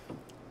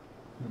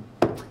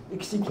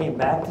 ICSI came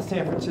back to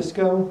San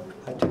Francisco.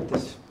 I took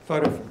this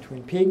photo from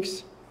Twin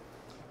Peaks.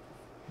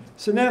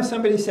 So now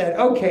somebody said,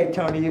 okay,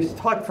 Tony, you've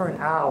talked for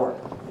an hour.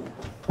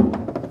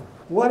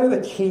 What are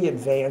the key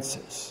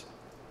advances?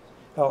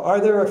 Are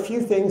there a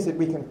few things that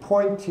we can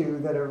point to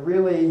that are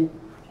really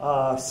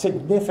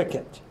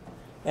significant?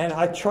 And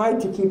I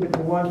tried to keep it to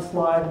one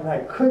slide, and I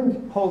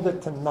couldn't hold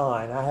it to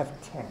 9. I have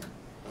 10.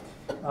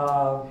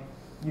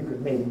 You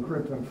could maybe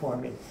group them for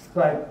me.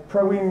 But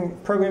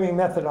programming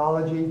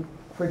methodology,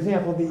 for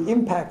example, the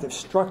impact of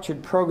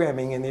structured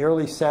programming in the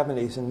early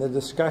 70s and the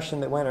discussion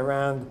that went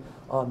around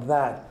on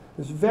that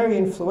was very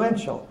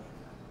influential.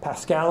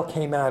 Pascal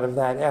came out of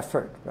that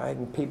effort, right?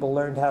 And people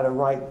learned how to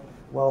write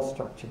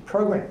well-structured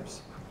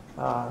programs.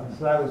 So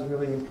that was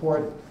really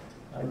important.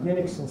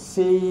 Unix and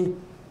C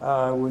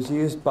was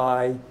used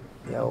by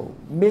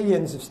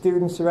millions of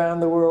students around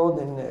the world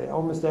in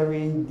almost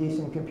every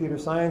decent computer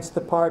science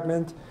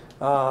department.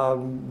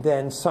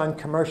 Then Sun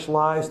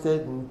commercialized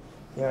it, and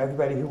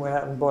everybody who went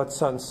out and bought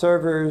Sun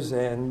servers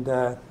and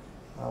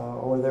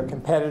or their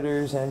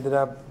competitors ended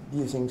up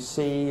using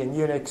C and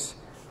Unix.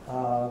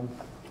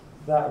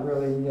 That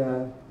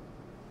really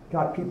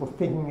got people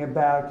thinking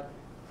about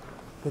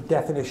the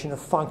definition of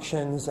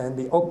functions and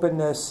the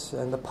openness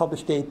and the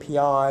published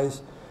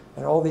APIs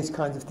and all these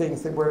kinds of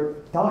things that were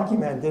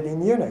documented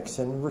in Unix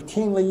and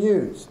routinely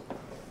used.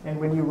 And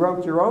when you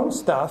wrote your own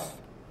stuff,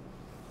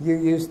 you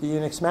used the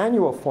Unix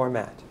manual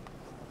format.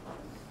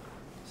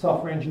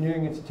 Software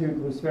Engineering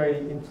Institute was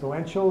very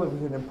influential. It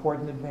was an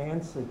important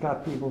advance. It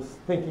got people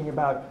thinking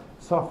about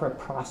software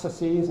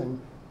processes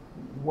and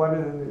what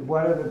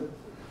are the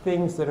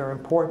things that are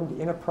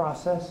important in a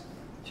process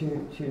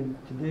to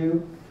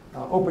do.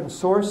 Open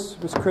source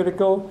was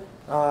critical.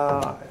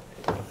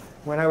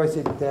 When I was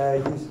at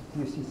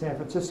UC San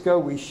Francisco,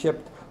 we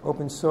shipped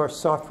open source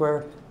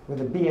software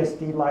with a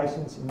BSD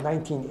license in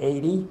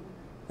 1980.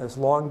 That was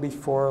long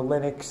before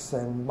Linux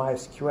and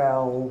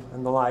MySQL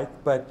and the like.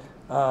 But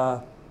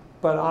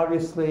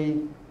obviously,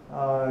 you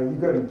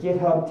go to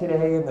GitHub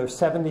today, and there's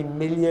 70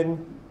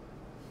 million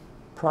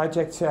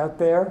projects out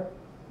there.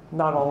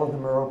 Not all of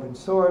them are open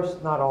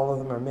source. Not all of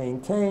them are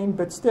maintained.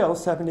 But still,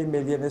 70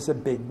 million is a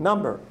big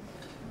number.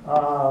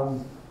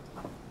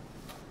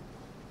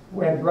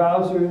 Web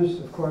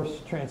browsers, of course,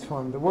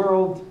 transformed the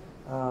world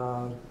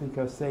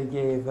because they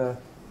gave a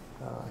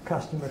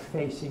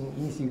customer-facing,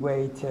 easy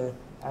way to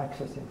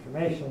access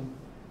information.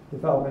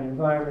 Development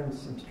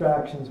environments,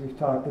 abstractions we've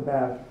talked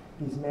about.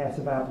 These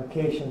massive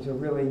applications are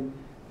really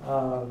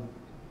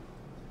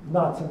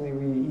not something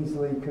we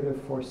easily could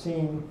have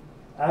foreseen.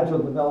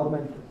 Agile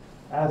development,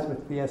 as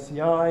with the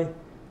SCI,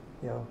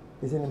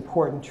 is an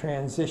important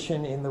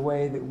transition in the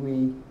way that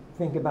we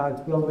think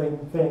about building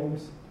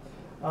things.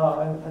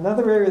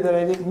 Another area that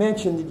I didn't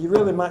mention that you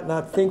really might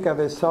not think of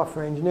as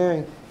software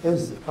engineering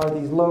are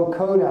these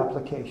low-code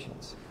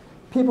applications.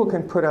 People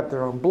can put up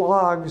their own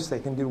blogs, they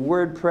can do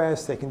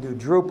WordPress, they can do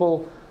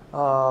Drupal.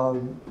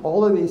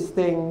 All of these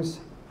things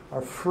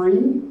are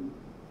free,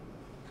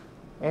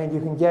 and you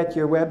can get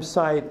your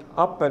website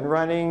up and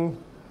running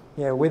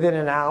within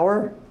an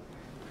hour.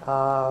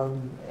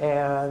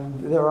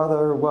 And there are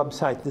other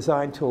website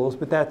design tools,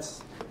 but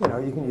that's, you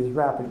can use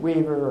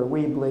RapidWeaver or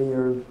Weebly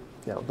or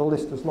the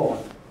list is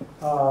long.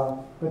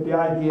 But the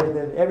idea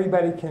that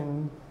everybody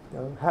can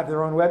have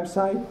their own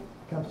website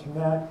comes from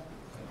that.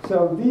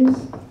 So these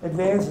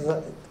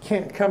advances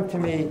can come to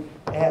me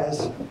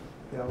as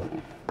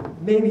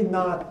maybe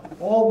not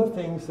all the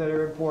things that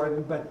are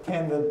important, but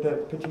 10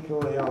 that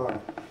particularly are.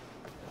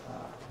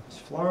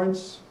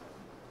 Florence,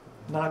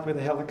 not with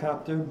a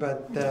helicopter,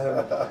 but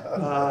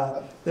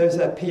there's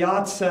a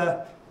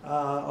piazza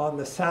on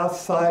the south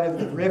side of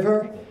the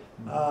river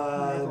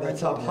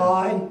that's up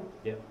high.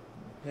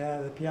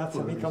 Yeah, the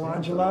Piazza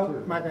Michelangelo.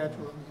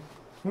 Michelangelo.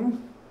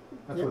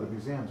 That's where the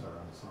museums are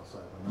on the south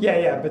side.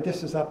 Yeah, but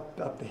this is up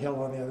the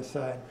hill on the other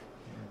side.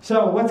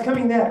 So what's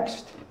coming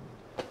next?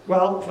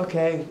 Well,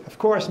 okay, of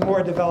course,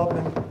 more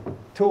development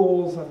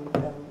tools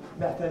and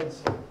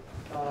methods.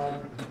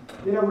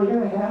 We're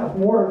going to have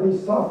more of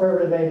these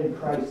software-related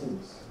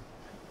crises.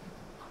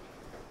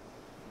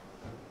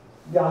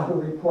 Yahoo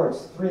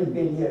reports 3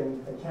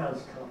 billion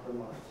accounts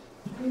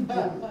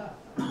compromised.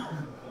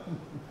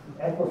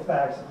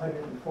 Equifax,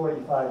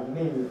 145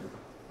 million.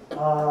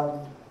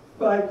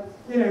 But,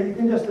 you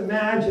can just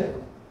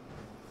imagine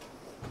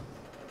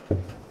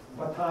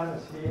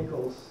autonomous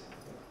vehicles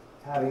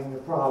having the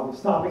problem,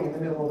 stopping in the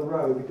middle of the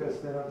road because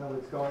they don't know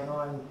what's going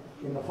on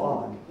in the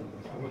fog.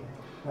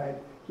 Right?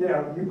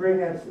 You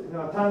bring an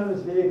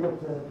autonomous vehicle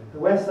to the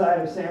west side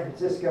of San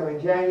Francisco in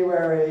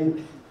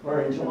January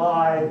or in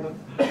July,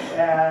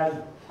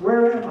 and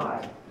where am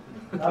I?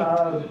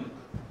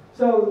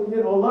 So,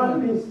 a lot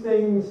of these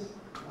things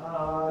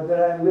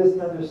that I list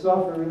under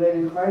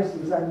software-related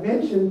crises, I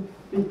mentioned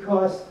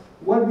because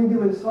what we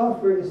do in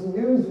software is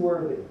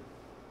newsworthy.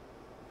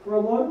 For a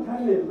long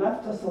time, they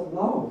left us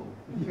alone.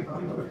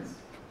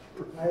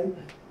 Right?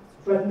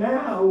 But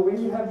now, when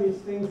you have these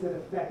things that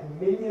affect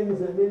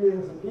millions and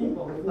millions of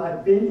people, if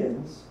not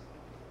billions,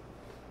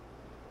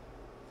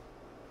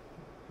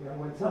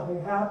 when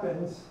something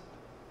happens,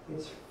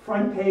 it's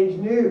front page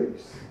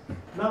news.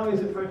 Not only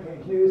is it front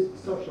page news,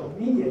 it's social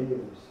media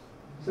news.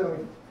 So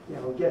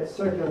it gets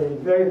circulated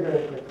very,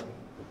 very quickly.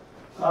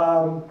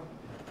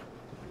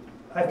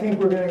 I think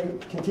we're going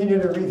to continue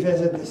to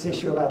revisit this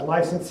issue about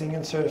licensing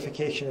and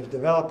certification of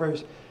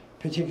developers,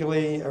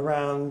 particularly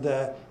around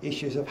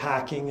issues of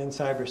hacking and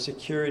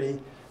cybersecurity.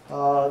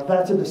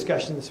 That's a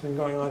discussion that's been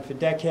going on for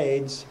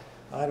decades.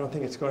 I don't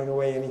think it's going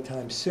away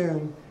anytime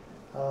soon.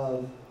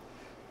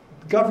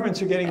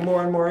 Governments are getting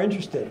more and more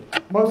interested.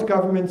 Most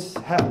governments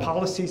have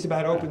policies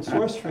about open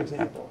source, for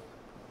example.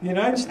 The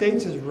United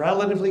States is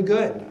relatively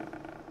good.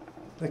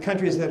 The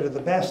countries that are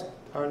the best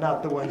are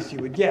not the ones you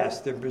would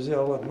guess. They're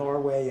Brazil and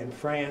Norway and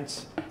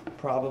France,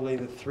 probably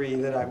the three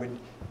that I would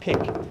pick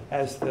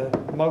as the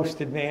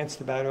most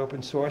advanced about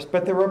open source.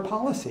 But there are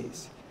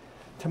policies.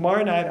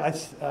 Tomorrow night,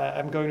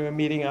 I'm going to a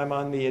meeting. I'm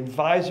on the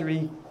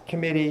advisory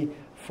committee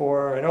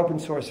for an open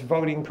source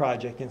voting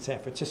project in San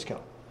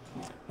Francisco.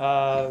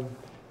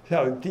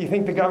 So do you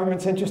think the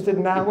government's interested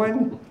in that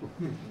one?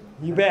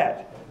 You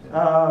bet.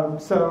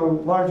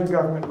 So larger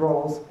government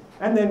roles.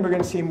 And then we're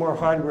going to see more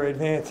hardware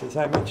advances.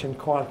 I mentioned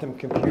quantum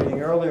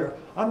computing earlier.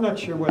 I'm not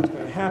sure what's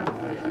going to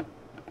happen here.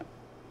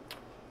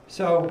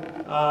 So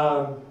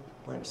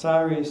Buenos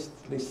Aires,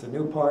 at least the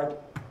new part.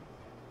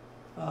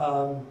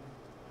 I'm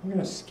going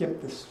to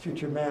skip this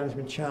future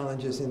management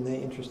challenges in the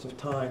interest of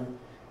time.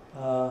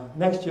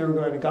 Next year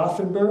we're going to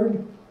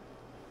Gothenburg.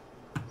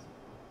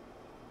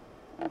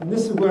 And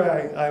this is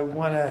where I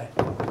want to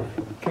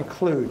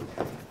conclude,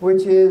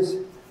 which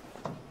is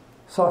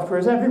software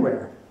is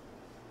everywhere.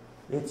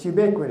 It's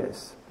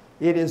ubiquitous.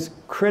 It is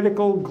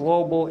critical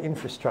global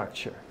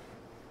infrastructure.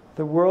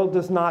 The world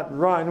does not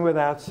run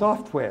without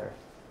software.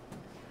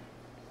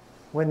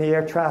 When the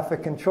air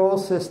traffic control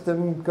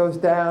system goes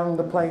down,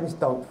 the planes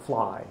don't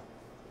fly.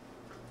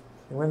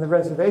 And when the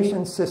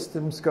reservation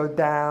systems go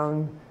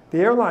down,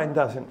 the airline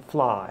doesn't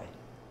fly.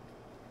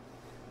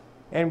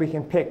 And we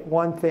can pick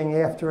one thing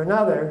after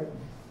another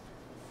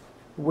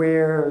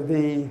where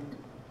the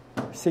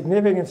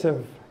significance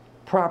of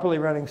properly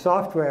running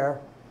software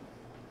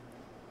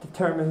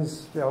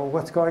determines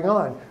what's going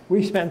on.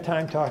 We spend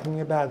time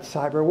talking about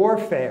cyber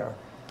warfare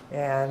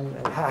and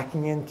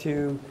hacking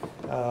into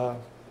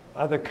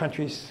other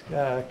countries'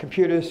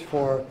 computers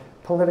for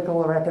political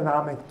or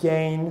economic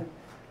gain,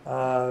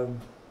 or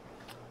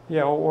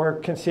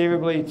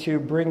conceivably to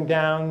bring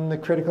down the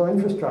critical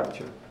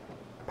infrastructure,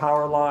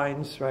 power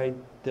lines, right,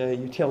 the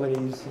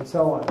utilities, and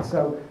so on.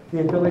 So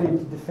the ability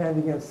to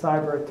defend against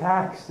cyber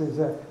attacks is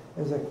a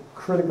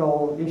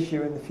critical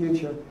issue in the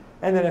future.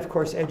 And then, of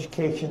course,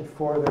 education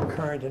for the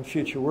current and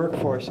future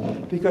workforce.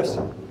 Because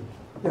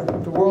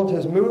the world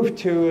has moved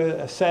to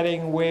a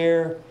setting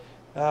where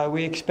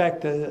we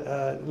expect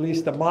at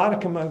least a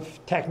modicum of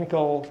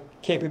technical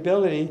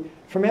capability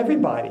from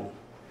everybody.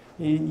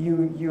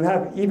 You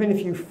have, even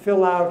if you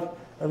fill out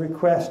a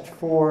request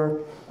for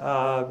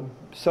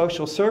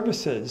social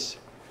services,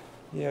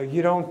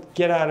 you don't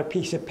get out a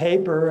piece of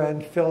paper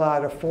and fill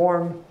out a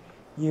form.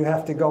 You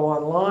have to go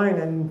online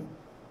and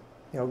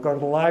go to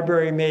the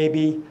library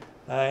maybe,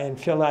 and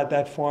fill out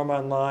that form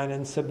online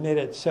and submit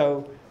it.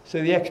 So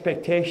the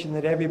expectation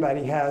that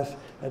everybody has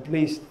at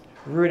least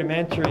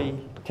rudimentary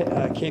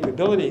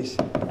capabilities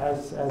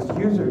as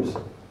users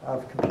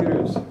of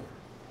computers.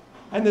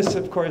 And this,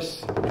 of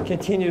course,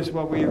 continues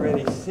what we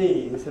already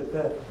see, is that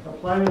the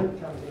planet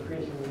becomes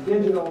increasingly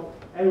digital,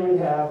 and we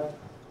have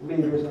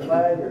leaders and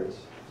laggards.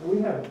 So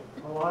we have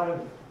a lot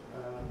of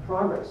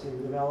progress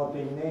in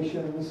developing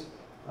nations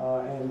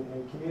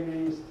and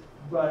communities.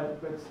 But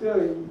still,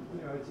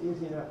 it's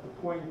easy enough to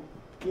point,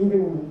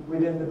 even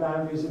within the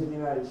boundaries of the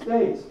United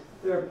States,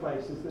 there are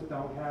places that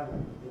don't have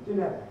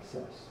internet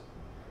access.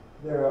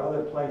 There are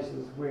other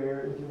places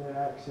where internet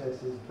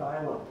access is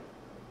dial-up.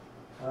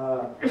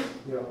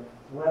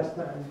 Last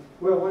time,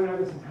 when I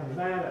was in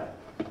Havana,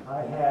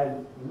 I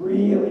had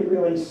really,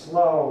 really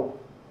slow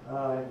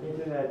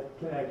internet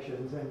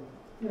connections. And,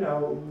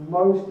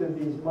 most of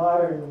these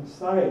modern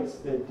sites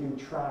that do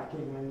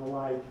tracking and the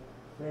like,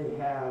 they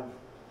have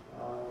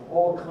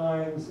all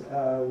kinds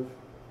of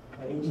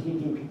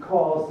HTTP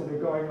calls that are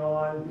going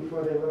on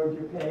before they load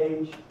your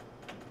page.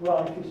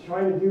 Well, if you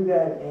try to do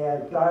that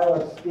at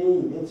dial-up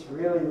speed, it's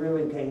really,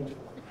 really painful.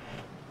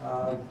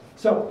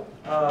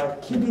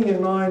 Keeping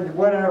in mind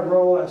what our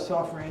role as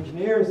software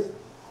engineers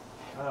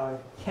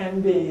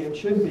can be and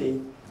should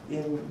be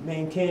in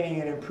maintaining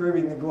and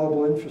improving the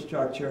global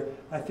infrastructure,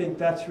 I think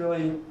that's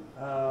really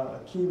a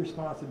key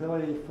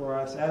responsibility for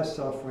us as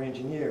software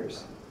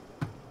engineers.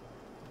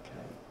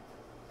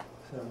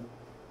 So,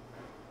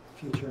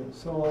 future and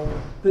so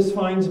on. This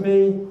finds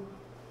me.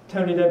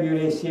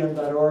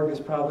 TonyW@acm.org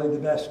is probably the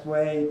best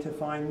way to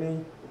find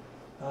me.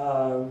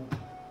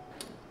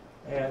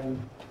 And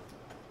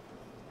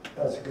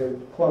that's a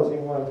good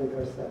closing one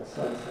because that's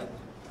sunset.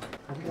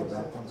 Go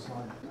back one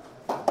slide.